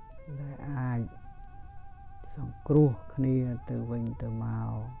ដែលអាចសង្គ្រោះគ្នាទៅវិញទៅម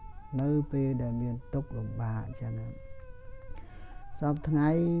កនៅពេលដែលមានទុក្ខលំបាកចឹងសពថ្ងៃ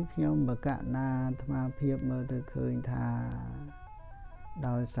ខ្ញុំបកណាអាត្មាភាពមើលទៅឃើញថា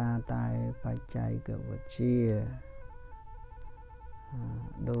ដោយសារតែបច្ចេកវិទ្យា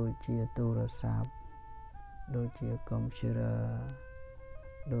ដូចជាទូរស័ព្ទដូចជាកុំព្យូទ័រ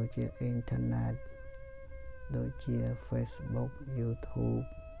ដូចជាអ៊ីនធឺណិតដូចជា Facebook YouTube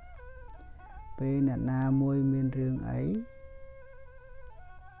ពេលអ្នកណាមួយមានរឿងអី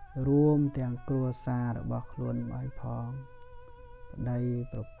រួមទាំងគ្រួសាររបស់ខ្លួនឲ្យផងប្តី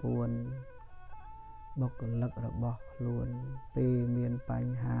ប្រពន្ធបុគ្គលិករបស់ខ្លួនពេលមានប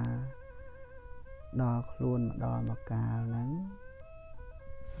ញ្ហាដល់ខ្លួនម្ដងម្កាលហ្នឹង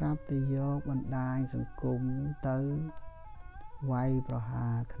ស្រាប់តែយកបណ្ដាញសង្គមទៅវាយប្រហា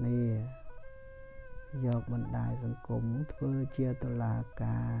រគ្នាយកបណ្ដាញសង្គមធ្វើជាតុលា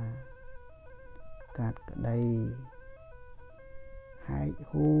ការកាត់ក្តីហែក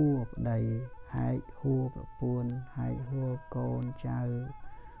ហួរប្តីហែកហួរប្រពន្ធហែកហួរកូនចៅ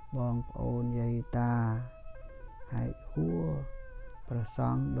បងប្អូនយាយតាហែកហួរប្រស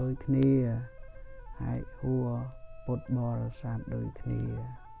ង់ដូចគ្នាហែកហួរពុទ្ធបរិស័ទដូចគ្នា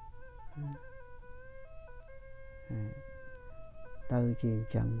ទៅជាអ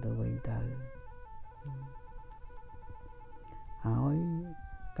ញ្ចឹងទៅវិញទៅហើយ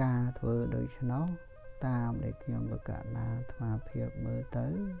ការធ្វើដូច្នោះតាមដែលខ្ញុំបកណាអាត្មាភាពមើលទៅ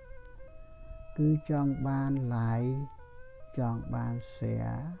គឺចង់បាន like ចង់បាន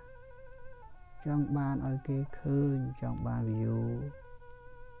share ចង់បានឲ្យគេឃើញចង់បាន view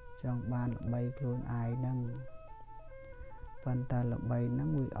ចង់បានល្បីខ្លួនឯងហ្នឹងប៉ុន្តែល្បីហ្នឹង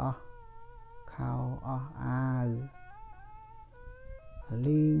វាអស់ខោអស់អាវ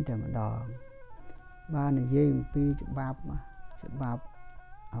លីងតែម្ដងបាននិយាយអំពីច្បាប់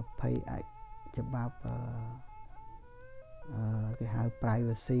អភ័យច្បាប់គេហៅ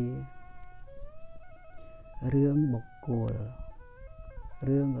privacy រឿងបុគ្គល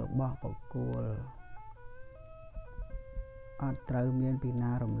រឿងរបស់បុគ្គលអត់ត្រូវមានពី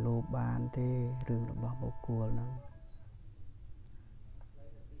ណារំលោភបានទេរឿងរបស់បុគ្គលហ្នឹង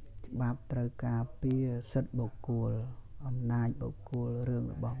ច្បាប់ត្រូវការពារសិទ្ធិបុគ្គលអំណាចបុគ្គលរឿង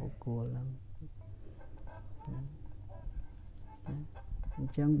របស់បុគ្គលហ្នឹងអ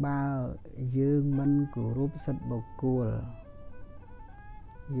ញ្ចឹងបើយើងមិនគោរពសិទ្ធិបុគ្គល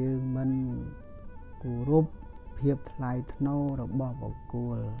យើងមិនគោរពភាពថ្លៃថ្នូររបស់បុគ្គ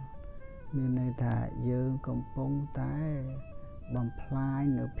លមានន័យថាយើងកំពុងតែបំផ្លាញ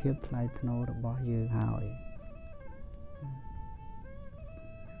នៅភាពថ្លៃថ្នូររបស់យើងហើយ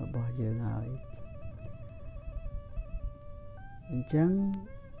អញ្ចឹង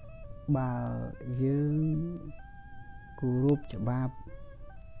បើយើងគោរពច្បាប់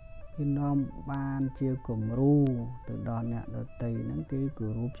គេនាំបានជាគំរូទៅដល់អ្នកដទៃហ្នឹងគេគោ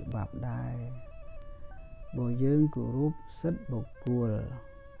រពច្បាប់ដែរបើយើងគោរពសិទ្ធិបុគ្គល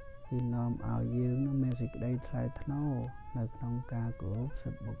គេនាំឲ្យយើងនឹងមានសេចក្តីថ្លៃថ្នូរនៅក្នុងការគោរពសិ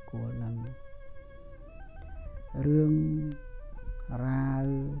ទ្ធិបុគ្គលហ្នឹងរឿងរ៉ាវ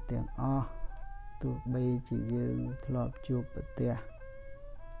ទាំងអស់ទោះបីជាយើងធ្លាប់ជួបប្រទះ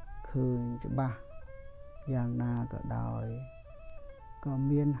ឃើញច្បាស់យ៉ាងណាក៏ដោយក៏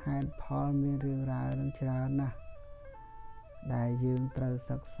មានហេតុផលមានរឿងរ៉ាវនឹងច្រើនណាស់ដែលយើងត្រូវ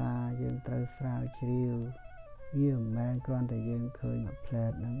សិក្សាយើងត្រូវស្រាវជ្រាវវាមិនមែនគ្រាន់តែយើងឃើញមួយផ្លែ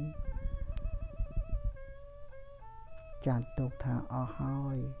តហ្នឹងចាត់ទុកថាអស់ហើ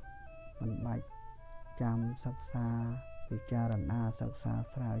យមិនបាច់ចាំសិក្សាពិចារណាសិក្សា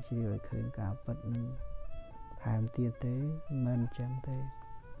ស្រាវជ្រាវឲ្យឃើញការពិតនឹងថែមទៀតទេមិនអញ្ចឹងទេ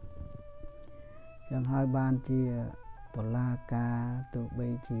ចឹងហើយបានជាតុលាការទោះបី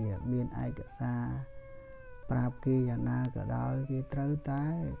ជាមានឯកសារប្រាប់គេយ៉ាងណាក៏ដោយគេត្រូវតែ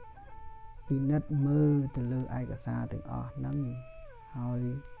ពិនិត្យមើលទៅលើឯកសារទាំងអស់ហ្នឹងហើយ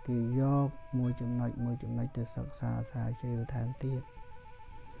គេយកមួយចំណុចទៅសិក្សាស្រាវជ្រាវថែមទៀត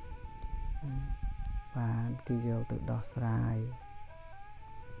បានគេយកទៅដោះស្រាយ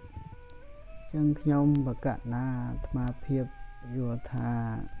ចឹងខ្ញុំបកណាអាត្មាភាពយល់ថា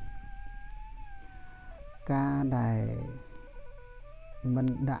ការដែលមិន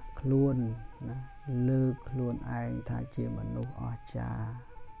ដាក់ខ្លួនណាលើកខ្លួនឯងថាជាមនុស្សអស្ចារ្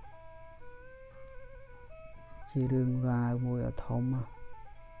យជារឿងរ៉ាវមួយដ៏ធំណា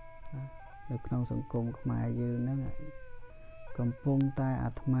នៅក្នុងសង្គមខ្មែរយើងហ្នឹងកំពុងតែ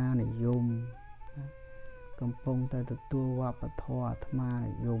អាត្មានិយមកំពុងតែទទួលវប្បធម៌អាត្មា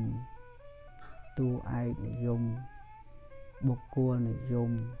និយមតួឯកនិយមបុគ្គលនិយ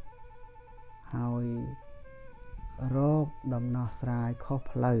មហើយរកដំណោះស្រាយខុស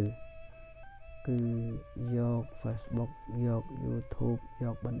ផ្លូវគឺយក Facebook យក YouTube យ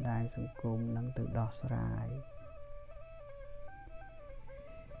កបណ្ដាញសង្គមនឹងទៅដោះស្រាយ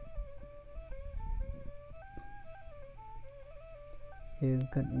យើង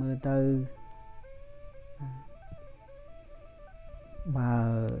គិតមើលទៅបើ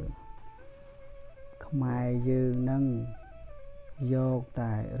ខ្មែរយើងនឹងយក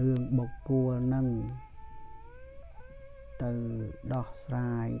តែរឿងបុគ្គលនឹងទៅដោះស្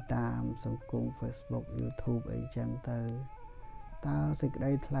រាយតាមសង្គម Facebook YouTube អីចឹងទៅតើសេចក្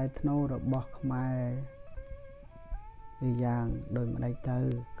តីថ្លៃថ្នូររបស់ខ្មែរវាយ៉ាងដូចម្ដេចទៅ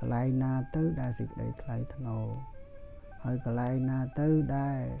កន្លែងណាទៅដែលសេចក្តីថ្លៃថ្នូរហើយកន្លែងណាទៅ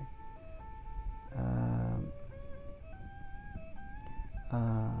ដែល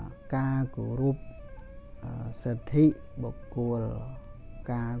ការគោរពសិទ្ធិបុគ្គល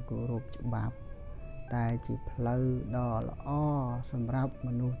ការគោរពច្បាប់តែជាផ្លូវដ៏ល្អសម្រាប់ម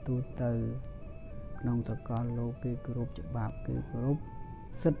នុស្សទូទៅក្នុងសកលលោកគេគោរពច្បាប់គេគោរព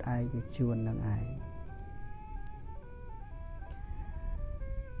សិទ្ធិឯកជននឹងឯង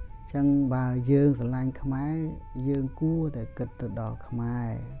ចឹងបើយើងស្រឡាញ់ខ្មែរយើងគួរតែគិតទៅដល់ខ្មែរ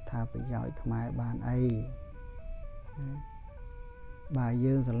ថាប្រយោជន៍ខ្មែរបានអីបើ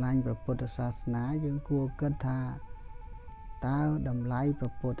យើងស្រឡាញ់ព្រះពុទ្ធសាសនាយើងគួរគិតថាតើតម្លៃព្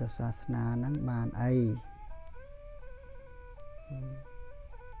រះពុទ្ធសាសនាហ្នឹងបានអី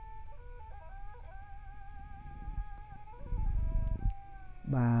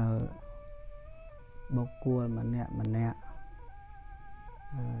បើបុគ្គលម្នាក់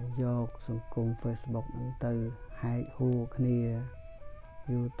យកសង្គម Facebook ហ្នឹងទៅហែកហួរគ្នា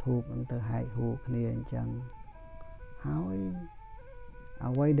YouTube ហ្នឹងទៅហែកហួរគ្នាអញ្ចឹងហើយ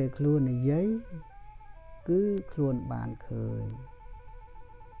អ្វីដែលខ្លួននិយាយគឺខ្លួនបានឃើញ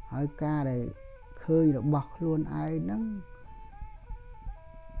ហើយការដែលឃើញរបស់ខ្លួនឯងហ្នឹង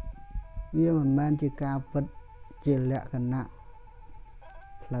វាមិនមែនជាការពិតជាលក្ខណៈ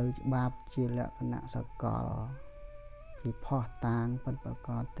ផ្លូវច្បាប់ជាលក្ខណៈសកលជាផុសតាងពិតប្រាក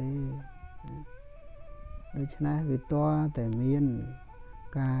ដទេដូច្នេះវាតើតែមាន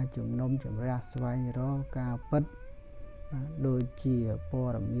ការជំនុំជម្រះស្វែងរកការពិតដូចជាព័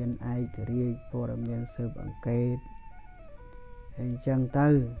ត៌មានឯករាជ្យព័ត៌មានស៊ើបអង្កេតអញ្ចឹងទៅ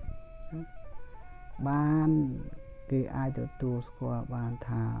បានគេអាចទទួលស្គាល់បាន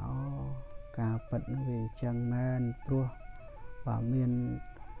ថាអូការពិតនោះវាអញ្ចឹងមែនព្រោះបើមាន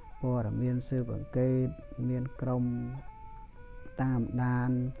ព័ត៌មានស៊ើបអង្កេតមានក្រុមតាមដា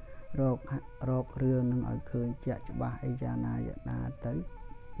នរករឿងនឹងឲ្យឃើញជាក់ច្បាស់អីយ៉ាងណាទៅ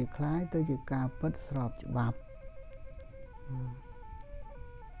វាคล้ายទៅជាការពិតស្របច្បាប់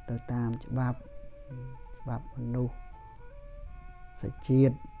ទៅតាមច្បាប់មនុស្សសជា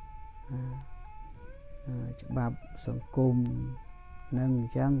តិច្បាប់សង្គមនឹងអ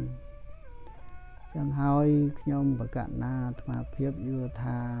ញ្ចឹងហើយខ្ញុំបកណាអាត្មាភាពយល់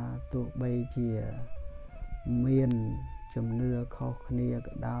ថាទោះបីជាមានជំនឿខុសគ្នា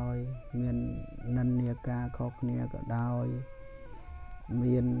ក៏ដោយមាននិន្នាការខុសគ្នាក៏ដោយ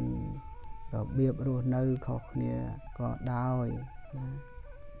មានរបៀបរស់នៅខុសគ្នាក៏ដោយណា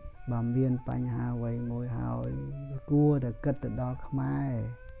បើមានបញ្ហាអ្វីមួយហើយគួរតែគិតទៅដល់ខ្មែរ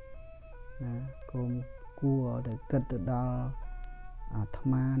ណាគុំគួរតែគិតទៅដល់អាត្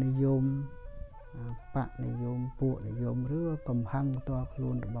មានិយមបកនិយមពួកនិយមឬកំហឹងផ្ទាល់ខ្លួ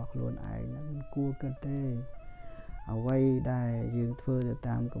នរបស់ខ្លួនឯងហ្នឹងមិនគួរគិតទេអ្វីដែលយើងធ្វើទៅ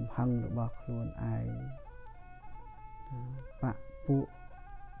តាមកំហឹងរបស់ខ្លួនឯងបកពួក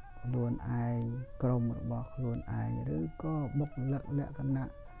ខ្លួនឯងក្រុមរបស់ខ្លួនឯងឬក៏បុគ្គលិកលក្ខណៈ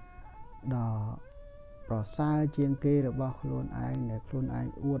ដ៏ប្រសើរជាងគេរបស់ខ្លួនឯងដែលខ្លួនឯង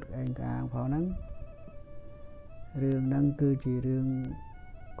អួតឯងកាងផងហ្នឹងរឿងហ្នឹងគឺជារឿង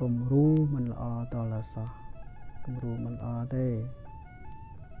គំរូមិនល្អតឡើយសោះគំរូមិនល្អទេ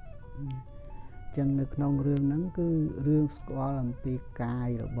ចឹងនៅក្នុងរឿងហ្នឹងគឺរឿងស្គាល់អំពីកាយ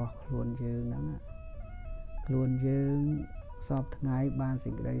របស់ខ្លួនយើងហ្នឹងខ្លួនយើងសពថ្ងៃបានសេ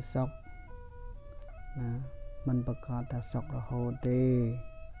ចក្តីសុខណាมันប្រកាសថាសុខរហូតទេ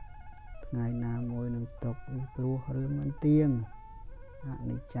ថ្ងៃណាមួយនឹងទុកពីព្រោះរឿងមិនទៀងអ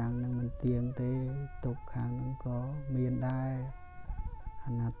និច្ចំនឹងមិនទៀងទេទុក្ខខាងនឹងក៏មានដែរអ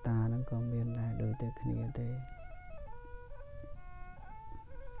នត្តានឹងក៏មានដែរដូចតែគ្នាទេ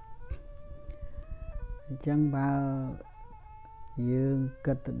អញ្ចឹងបើយើង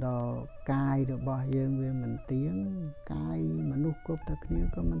គិតទៅដល់កាយរបស់យើងវាមិនទៀងកាយមនុស្សគ្រប់តែគ្នា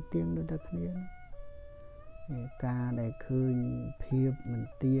ក៏មិនទៀងដូចតែគ្នាការដែលឃើញភាពមិន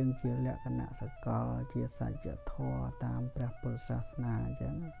ទៀងជាលក្ខណៈសកលជាសច្ចធម៌តាមព្រះពុទ្ធសាសនាអញ្ចឹ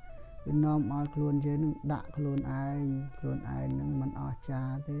ងវានាំឲ្យខ្លួនយើងនឹងដាក់ខ្លួនឯងនឹងមិនអស្ចា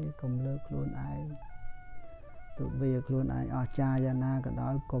រ្យទេកុំលើកខ្លួនឯងទោះបីខ្លួនឯងអស្ចារ្យយ៉ាងណាក៏ដោ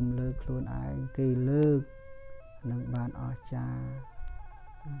យកុំលើកខ្លួនឯងគេលើកនឹងបានអស្ចារ្យ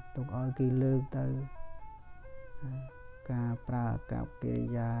ទុកឲ្យគេលើកទៅការប្រើអាកប្បកិរិ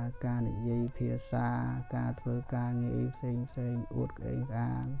យាការនិយាយភាសាការធ្វើការងារផ្សេងអួតក្អេងក្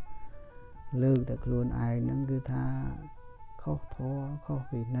អាងលើកតែខ្លួនឯងហ្នឹងគឺថាខុសធម៌ខុស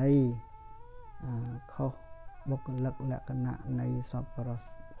វិន័យខុសបុគ្គលិកលក្ខណៈនៃសប្បុរ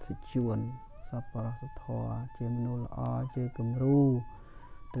សជនសប្បុរសធម៌ជាមនុស្សល្អជាគំរូ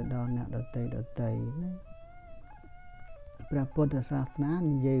ទៅដល់អ្នកដទៃណាព្រះពុទ្ធសាសនា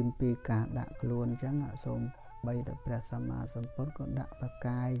និយាយអំពីការដាក់ខ្លួនអញ្ចឹងសូមបីតែព្រះសម្មាសម្ពុទ្ធក៏ដាក់ប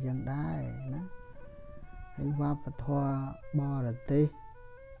កាយអញ្ចឹងដែរណាហើយវប្បធម៌បរទេស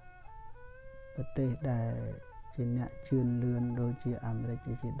ប្រទេសដែលជាអ្នកជឿនលឿនដូចជាអាមេរិក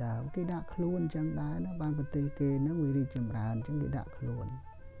ជាដើមគេដាក់ខ្លួនអញ្ចឹងដែរណាបានប្រទេសគេនឹងវារីកចម្រើនអញ្ចឹងគេដាក់ខ្លួន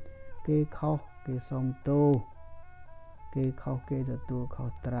គេខុសគេសុំទោសគេខុសគេទទួលខុស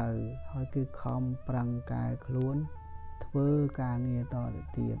ត្រូវហើយគេខំប្រឹងកែខ្លួនធ្វើការងារតទៅ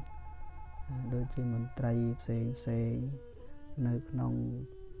ទៀតដូចជាមន្ត្រីផ្សេងនៅក្នុង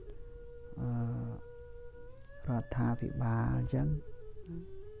រដ្ឋាភិបាលអញ្ចឹង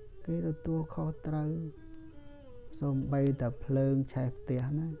គេទទួលខុសត្រូវសូម្បីតែភ្លើងឆេះផ្ទះ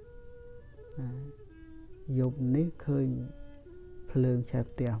ណាយប់នេះឃើញភ្លើងឆេះ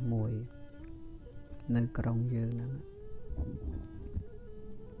ផ្ទះមួយនៅក្រុងយើងហ្នឹង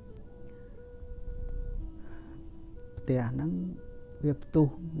ផ្ទះហ្នឹងវាផ្ទុះ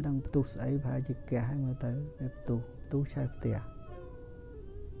មិនដឹងផ្ទុះស្អីប្រហែលជាកេះហើយមើលទៅវាផ្ទុះឆេះផ្ទះ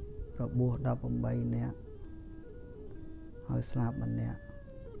របួស18នាក់ហើយស្លាប់ម្នាក់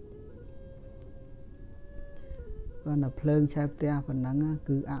គាត់នៅភ្លើងឆេះផ្ទះប៉ុណ្ណឹង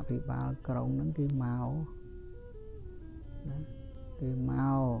គឺអភិបាលក្រុងហ្នឹងគេមកណា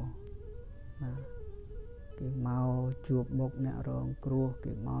គេមកជួបមុខអ្នករងគ្រោះ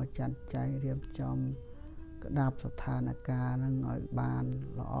គេមកចាត់ចែងរៀបចំក្តាប់ស្ថានភាពហ្នឹងឲ្យបាន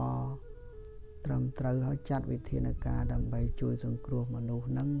ល្អត្រឹមត្រូវហើយចាត់វិធានការដើម្បីជួយសង្គ្រោះមនុស្ស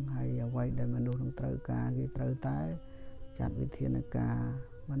ហ្នឹងហើយអ្វីដែលមនុស្សនឹងត្រូវការគេត្រូវតែចាត់វិធានការ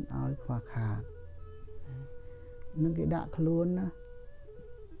មិនឲ្យខ្វះខាតនឹងគេដាក់ខ្លួនណា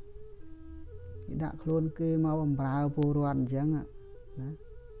គេដាក់ខ្លួនគេមកបម្រើពលរដ្ឋអញ្ចឹងណា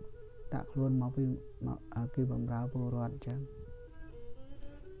ដាក់ខ្លួនមកពីគេបម្រើពលរដ្ឋអញ្ចឹង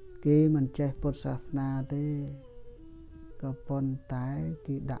គេមិនចេះពុទ្ធសាសនាទេក៏ប៉ុន្តែ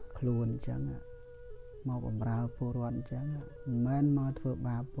គេដាក់ខ្លួនអញ្ចឹងមកបម្រើពលរដ្ឋអញ្ចឹងមិនមែនមកធ្វើ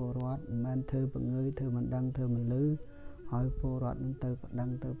បាបពលរដ្ឋមិនមែនធ្វើបង្ងើយធ្វើមិនដឹងធ្វើមិនឮហើយពលរដ្ឋនឹងទៅប្តឹង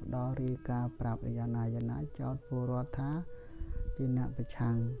ទៅផ្ដោរាយការណ៍ប្រាប់អាយ៉ាណាចោទពលរដ្ឋថាជាអ្នកប្រ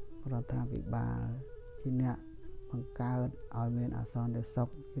ឆាំងរដ្ឋាភិបាលជាអ្នកបង្កើតឲ្យមានអសន្តិសុខ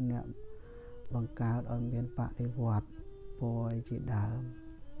ជាអ្នកបង្កើតឲ្យមានបដិវត្តន៍ពរអីជាដើម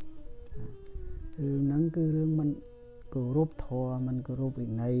រឿងហ្នឹងគឺរឿងមិនគោរពធម៌មិនគោរពវិ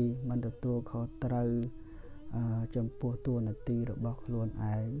ន័យមិនទទួលខុសត្រូវចំពោះតួនាទីរបស់ខ្លួន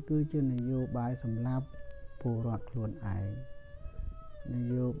ឯងគឺជានយោបាយសម្រាប់ពលរដ្ឋខ្លួនឯងន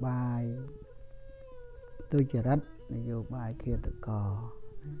យោបាយទុច្ចរិតនយោបាយឃាតករ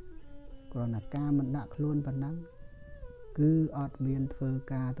គ្រាន់តែការមិនដាក់ខ្លួនប៉ុណ្ណឹងគឺអត់មានធ្វើ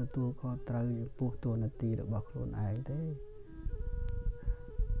ការទទួលខុសត្រូវចំពោះតួនាទីរបស់ខ្លួនឯងទេ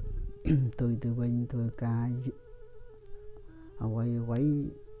ទុយទៅវិញធ្វើការអ្វី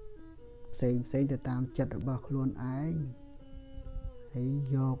ផ្សេងទៅតាមចិត្តរបស់ខ្លួនឯងហើយ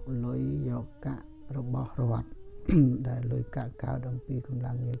យកលុយយកកាក់របស់រដ្ឋដែលលុយកាក់កើតអំពីកម្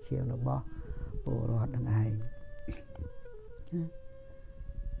លាំងញើសឈាមរបស់ពលរដ្ឋនឹងឯងនេះ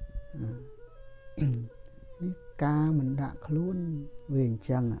ការមិនដាក់ខ្លួនវាអញ្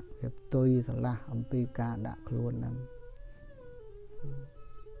ចឹងវាផ្ទុយស្រឡះអំពីការដាក់ខ្លួនហ្នឹង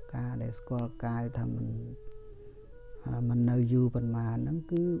ការដែលស្គាល់កាយថាมันនៅយូរប៉ុន្មានហ្នឹង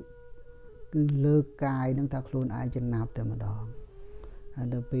គឺលើកកាយហ្នឹងថាខ្លួនឯងចំណាប់តែម្ដងហើយ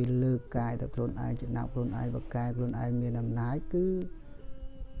ដល់ពេលលើកកាយតែខ្លួនឯងចំណាប់ខ្លួនឯងបកកែខ្លួនឯងមានអំណាចគឺ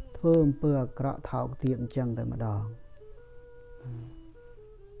ធ្វើអំពើអាក្រក់ថោកទាបអញ្ចឹងតែម្ដង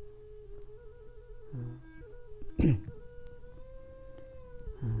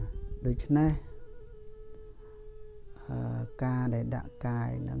ដូច្នេះការដែលដាក់កាយ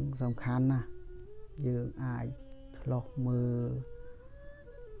ហ្នឹងសំខាន់ណាស់យើងអាចឆ្លោះមើល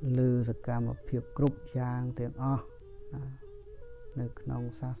លើសកម្មភាពគ្រប់យ៉ាងទាំងអស់នៅក្នុង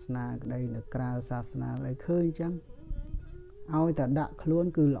សាសនាក្តីនៅក្រៅសាសនាក្តីឃើញអញ្ចឹងឲ្យតែដាក់ខ្លួន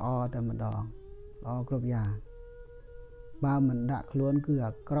គឺល្អតែម្ដងល្អគ្រប់យ៉ាងបើមិនដាក់ខ្លួនគឺ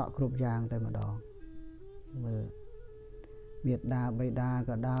អាក្រក់គ្រប់យ៉ាងតែម្ដងមើលមេត្តាបិតា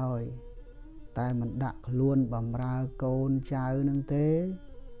ក៏ដោយតែមិនដាក់ខ្លួនបំរើកូនចៅនឹងទេ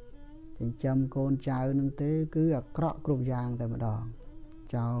ចិញ្ចឹមកូនចៅនឹងទេគឺអាក្រក់គ្រប់យ៉ាងតែម្ដង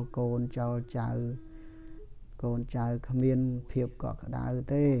ចោលកូនចោលចៅកូនចៅគ្មានភាពកក់ក្ដៅ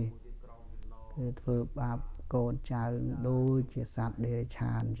ទេគឺធ្វើបាបកូនចៅដូចជាសត្វដេរ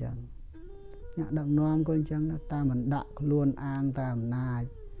ឆានអញ្ចឹងអ្នកដឹកនាំក៏អញ្ចឹងតែមិនដាក់ខ្លួនអាងតែអំណាច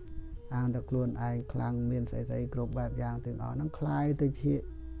អាងតែខ្លួនឯងខ្លាំងមានស្អីស្អីគ្រប់បែបយ៉ាងទាំងអស់ហ្នឹងคล้ายទៅជា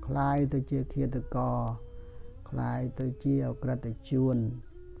ឃាតករคล้ายទៅជាអក្រិតជន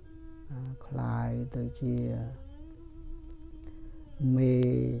คล้ายទៅជាមេ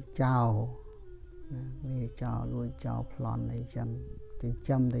ចោមេចោលួចចោប្លន់អីចឹងចិញ្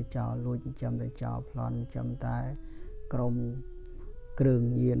ចឹមតែចោលួចចិញ្ចឹមតែចោប្លន់ចិញ្ចឹមតែក្រុមគ្រឿង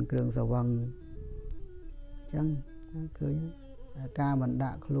ញៀនគ្រឿងសវឹងចឹងឃើញការមិន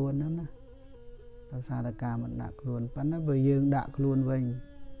ដាក់ខ្លួនហ្នឹងណាដោយសារតែការមិនដាក់ខ្លួនប៉ុន្តែបើយើងដាក់ខ្លួនវិញ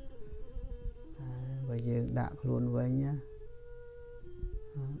ណា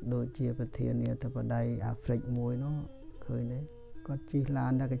ដូចជាប្រធានាធិបតីអាហ្វ្រិកមួយនោះឃើញទេគាត់ជិះឡា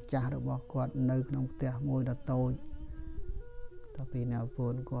នតែកញ្ចាស់របស់គាត់នៅក្នុងផ្ទះមួយដ៏តូចតពីអ្នកពូ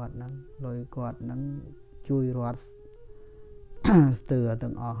នគាត់ហ្នឹងលុយគាត់ហ្នឹងជួយរដ្ឋស្ទើរ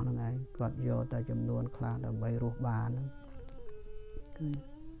ទាំងអស់ហ្នឹងឯងគាត់យកតែចំនួនខ្លះដើម្បីរស់បានហ្នឹង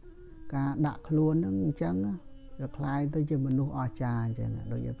ការដាក់ខ្លួនហ្នឹងអញ្ចឹងវាคล้ายទៅជាមនុស្សអស្ចារ្យអញ្ចឹង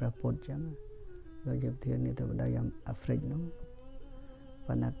ដូចជាព្រះពុទ្ធអញ្ចឹងដូចជាប្រធានាធិបតីអាហ្វ្រិកហ្នឹង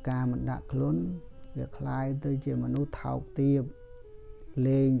ប៉ុន្តែការមិនដាក់ខ្លួនវាคล้ายទៅជាមនុស្សថោកទាប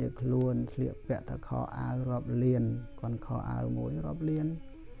លេងតែខ្លួនស្លៀកពាក់តែខោអាវរាប់លានគាត់ខោអាវមួយរាប់លាន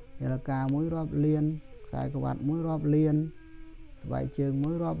នាឡិកាមួយរាប់លានខ្សែក្រវ៉ាត់មួយរាប់លានស្បែកជើងមួ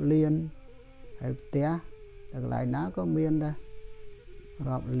យរាប់លានហើយផ្ទះតែកន្លែងណាក៏មានដែរ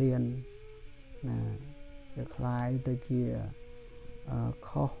រាប់លានណាវាคล้ายទៅជា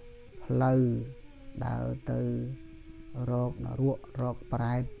ខុសផ្លូវដើរទៅរកនរករកប្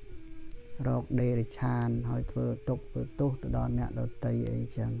រែតរកដេរឆានហើយធ្វើទុកធ្វើទោសទៅដល់អ្នកដទៃអី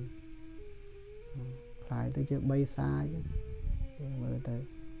ចឹងคล้ายទៅជាបីសាចមើលទៅ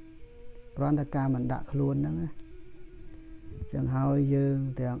គ្រាន់តែការមិនដាក់ខ្លួនហ្នឹងណាចឹងហើយយើង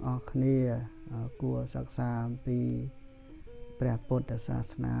ទាំងអស់គ្នាគួរសិក្សាអំពីព្រះពុទ្ធសា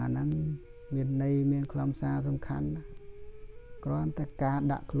សនាហ្នឹងមានន័យមានខ្លឹមសារសំខាន់ណាគ្រាន់តែការ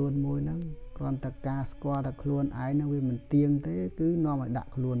ដាក់ខ្លួនមួយហ្នឹងគ្រាន់តែការស្គាល់តែខ្លួនឯងហ្នឹងវាមិនទៀងទេគឺនាំឲ្យដាក់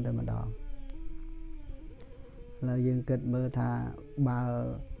ខ្លួនតែម្ដងឥឡូវយើងគិតមើលថាបើ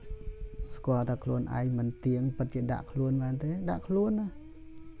ស្គាល់តែខ្លួនឯងមិនទៀងពិតជាដាក់ខ្លួនមែនទេដាក់ខ្លួនណា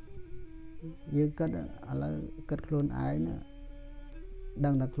យើងគិតឥឡូវគិតខ្លួនឯងណាដឹ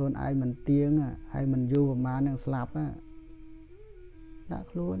ងតែខ្លួនឯងមិនទៀងហើយមិនយូរប្រហែលនឹងស្លាប់ដាក់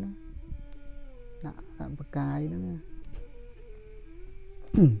ខ្លួនណាដាក់បកាយហ្នឹង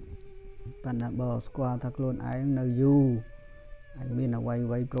ប៉ុន្តែបើស្គាល់ថាខ្លួនឯងនៅយូរហើយមានអ្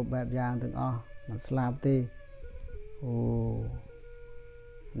វីគ្រប់បែបយ៉ាងទាំងអស់មិនស្លាប់ទេអូ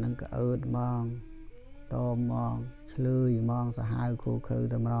នឹងក៏អឺតហ្មងតមហ្មងឆ្លើយហ្មងសាហាវខូខើ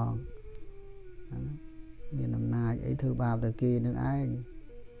តែម្ដងមានអំណាចអីធ្វើបាបទៅគេនឹងឯង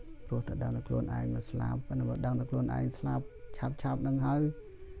ព្រោះតែដឹងតែខ្លួនឯងមិនស្លាប់ប៉ុន្តែបើដឹងតែខ្លួនឯងស្លាប់ឆាប់នឹងហើយ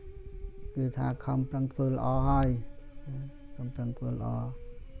គឺថាខំប្រឹងធ្វើល្អហើយខំប្រឹងធ្វើល្អ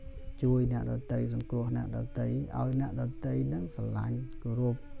ជួយអ្នកដទៃសង្គ្រោះអ្នកដទៃឲ្យអ្នកដទៃនឹងស្រឡាញ់គោរ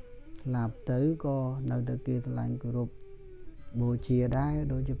ពស្លាប់ទៅក៏នៅតែគេស្រឡាញ់គោរពបូជាដែរ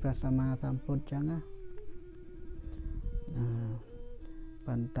ដូចជាព្រះសម្មាសម្ពុទ្ធចឹងណា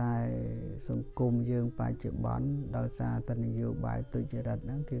ប៉ុន្តែសង្គមយើងបច្ចុប្បន្នដោយសារតែនយោបាយទុច្ចរិតហ្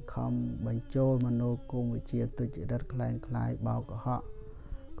នឹងគេខំបញ្ចូលមនោគមវិជ្ជាទុច្ចរិតคล้ายបោកកុហក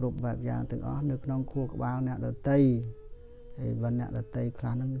គ្រប់បែបយ៉ាងទាំងអស់នៅក្នុងខួរក្បាលអ្នកដទៃហើយបើអ្នកដទៃខ្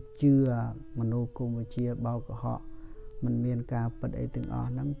លះហ្នឹងជឿមនោគមវិជ្ជាបោកកុហក มันមានការពិតអីទាំងអស់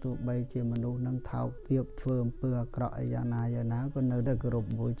ហ្នឹងទោះបីជាមនុស្សនឹងថោកទាបធ្វើអំពើអាក្រក់អីយ៉ាងណាក៏នៅតែគោរព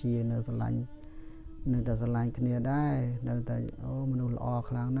បូជានៅស្រឡាញ់គ្នាដែរនៅតែអូមនុស្សល្អ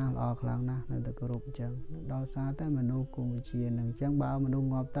ខ្លាំងណាស់នៅតែគោរពអញ្ចឹងដោយសារតែមនោគមវិជ្ជាហ្នឹងអញ្ចឹងបើមនុស្ស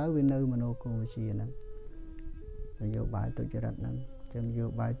ងាប់ទៅវានៅមនោគមវិជ្ជាហ្នឹងនយោបាយទុច្ចរិតហ្នឹងអញ្ចឹងនយោ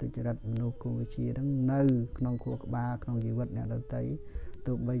បាយទុច្ចរិតមនោគមវិជ្ជាហ្នឹងនៅក្នុងខួរក្បាលក្នុងជីវិតអ្នកដទៃ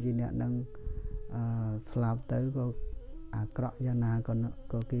ទោះបីជាអ្នកនឹងស្លាប់ទៅក៏អាក្រក់យ៉ាងណា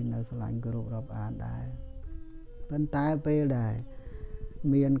ក៏គេនៅស្រឡាញ់គោរពរាប់អានដែរប៉ុន្តែពេលដែល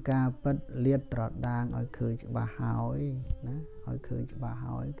មានការពិតលាតត្រដាងឲ្យឃើញច្បាស់ហើយណាឲ្យឃើញច្បាស់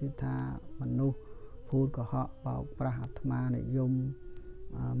ហើយគឺថាមនុស្សភូតកុហកបោកប្រាស់អាត្មានិយម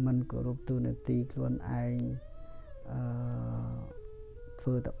មិនគោរពទូនាទីខ្លួនឯងធ្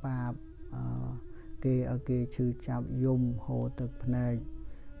វើតបាបគេឲ្យគេឈឺចាប់យំហូរទឹកភ្នែក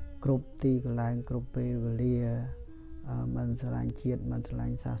គ្រប់ទីកន្លែងគ្រប់ពេលវេលាមិនស្រឡាញ់ជាតិមិនស្រឡា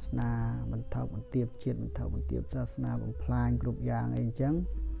ញ់សាសនាមិនថោកបន្ទាបជាតិមិនថោកបន្ទាបសាសនាបំផ្លាញគ្រប់យ៉ាងអីអញ្ចឹង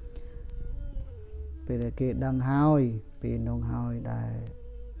ពេលដែលគេដឹងហើយពេលនោះហើយដែល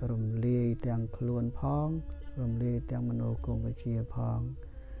រំលាយទាំងខ្លួនផងរំលាយទាំងមនោគមវិជ្ជាផង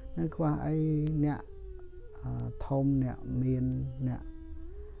នឹងខ្វះអីអ្នកធំអ្នក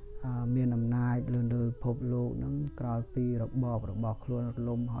មានអំណាចលើពិភពលោកហ្នឹងក្រោយពីរបបរបស់ខ្លួនរ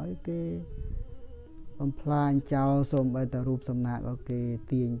លំហើយគេបំផ្លាញចោលសូម្បីតែរូបសំណាកក៏គេ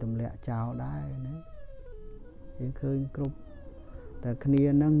ទាញទម្លាក់ចោលដែរណាយើងឃើញគ្រប់តែគ្នា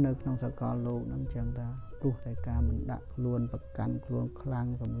ហ្នឹងនៅក្នុងសកលលោកហ្នឹងចឹងថាព្រោះតែការមិនដាក់ខ្លួនប្រកាន់ខ្លួនខ្លាំង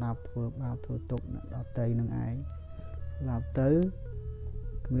សម្រាប់ធ្វើបាបធ្វើទុក្ខអ្នកដទៃនឹងឯងស្លាប់ទៅ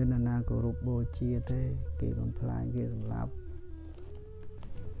គ្មានអ្នកណាគោរពបូជាទេគេបំផ្លាញគេសម្លាប់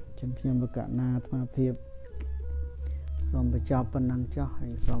ចឹងខ្ញុំបកណាអាត្មាភាពសូមបញ្ចប់ប៉ុណ្ណឹងចុះហើ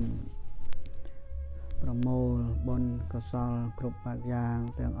យសូមប្រមូលបុណ្យកុសលគ្រប់បែបយ៉ាង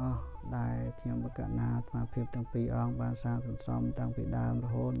ទាំងអស់ដែលខ្ញុំបកណាអាត្មាភាពទាំងពីរអង្គបានសាងសន្សំតាំងពីដើមរ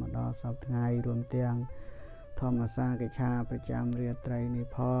ហូតមកដល់សប្តាហ៍ថ្ងៃរួមទាំងធម្មសាកិច្ឆាប្រចាំរាត្រីនេះ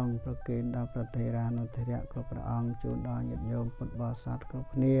ផងប្រគេនដល់ព្រះថេរានុថេរៈគ្រប់ព្រះអង្គជូនដល់ញាតិញោមពុទ្ធបរិស័ទគ្រប់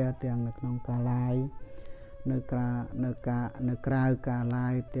គ្នាទាំងនៅក្នុងកាលាយនៅក្រៅកាលា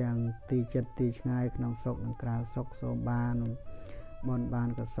យទាំងទីចិត្តទីឆ្ងាយក្នុងស្រុកនិងក្រៅស្រុកសូមបានបនបាន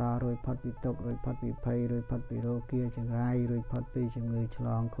កសលរួចផុតពីទុក្ខរួចផុតពីភ័យរួចផុតពីរោគាចង្រៃរួចផុតពីជំងឺឆ្ល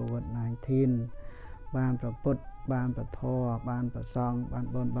ង COVID-19 បានប្រពុតបានប្រធរបានប្រសង់បាន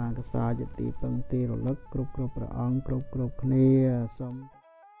បនបានកសលជាទីពឹងទីរលឹកគ្រប់ព្រះអង្គគ្រប់គ្នាសូម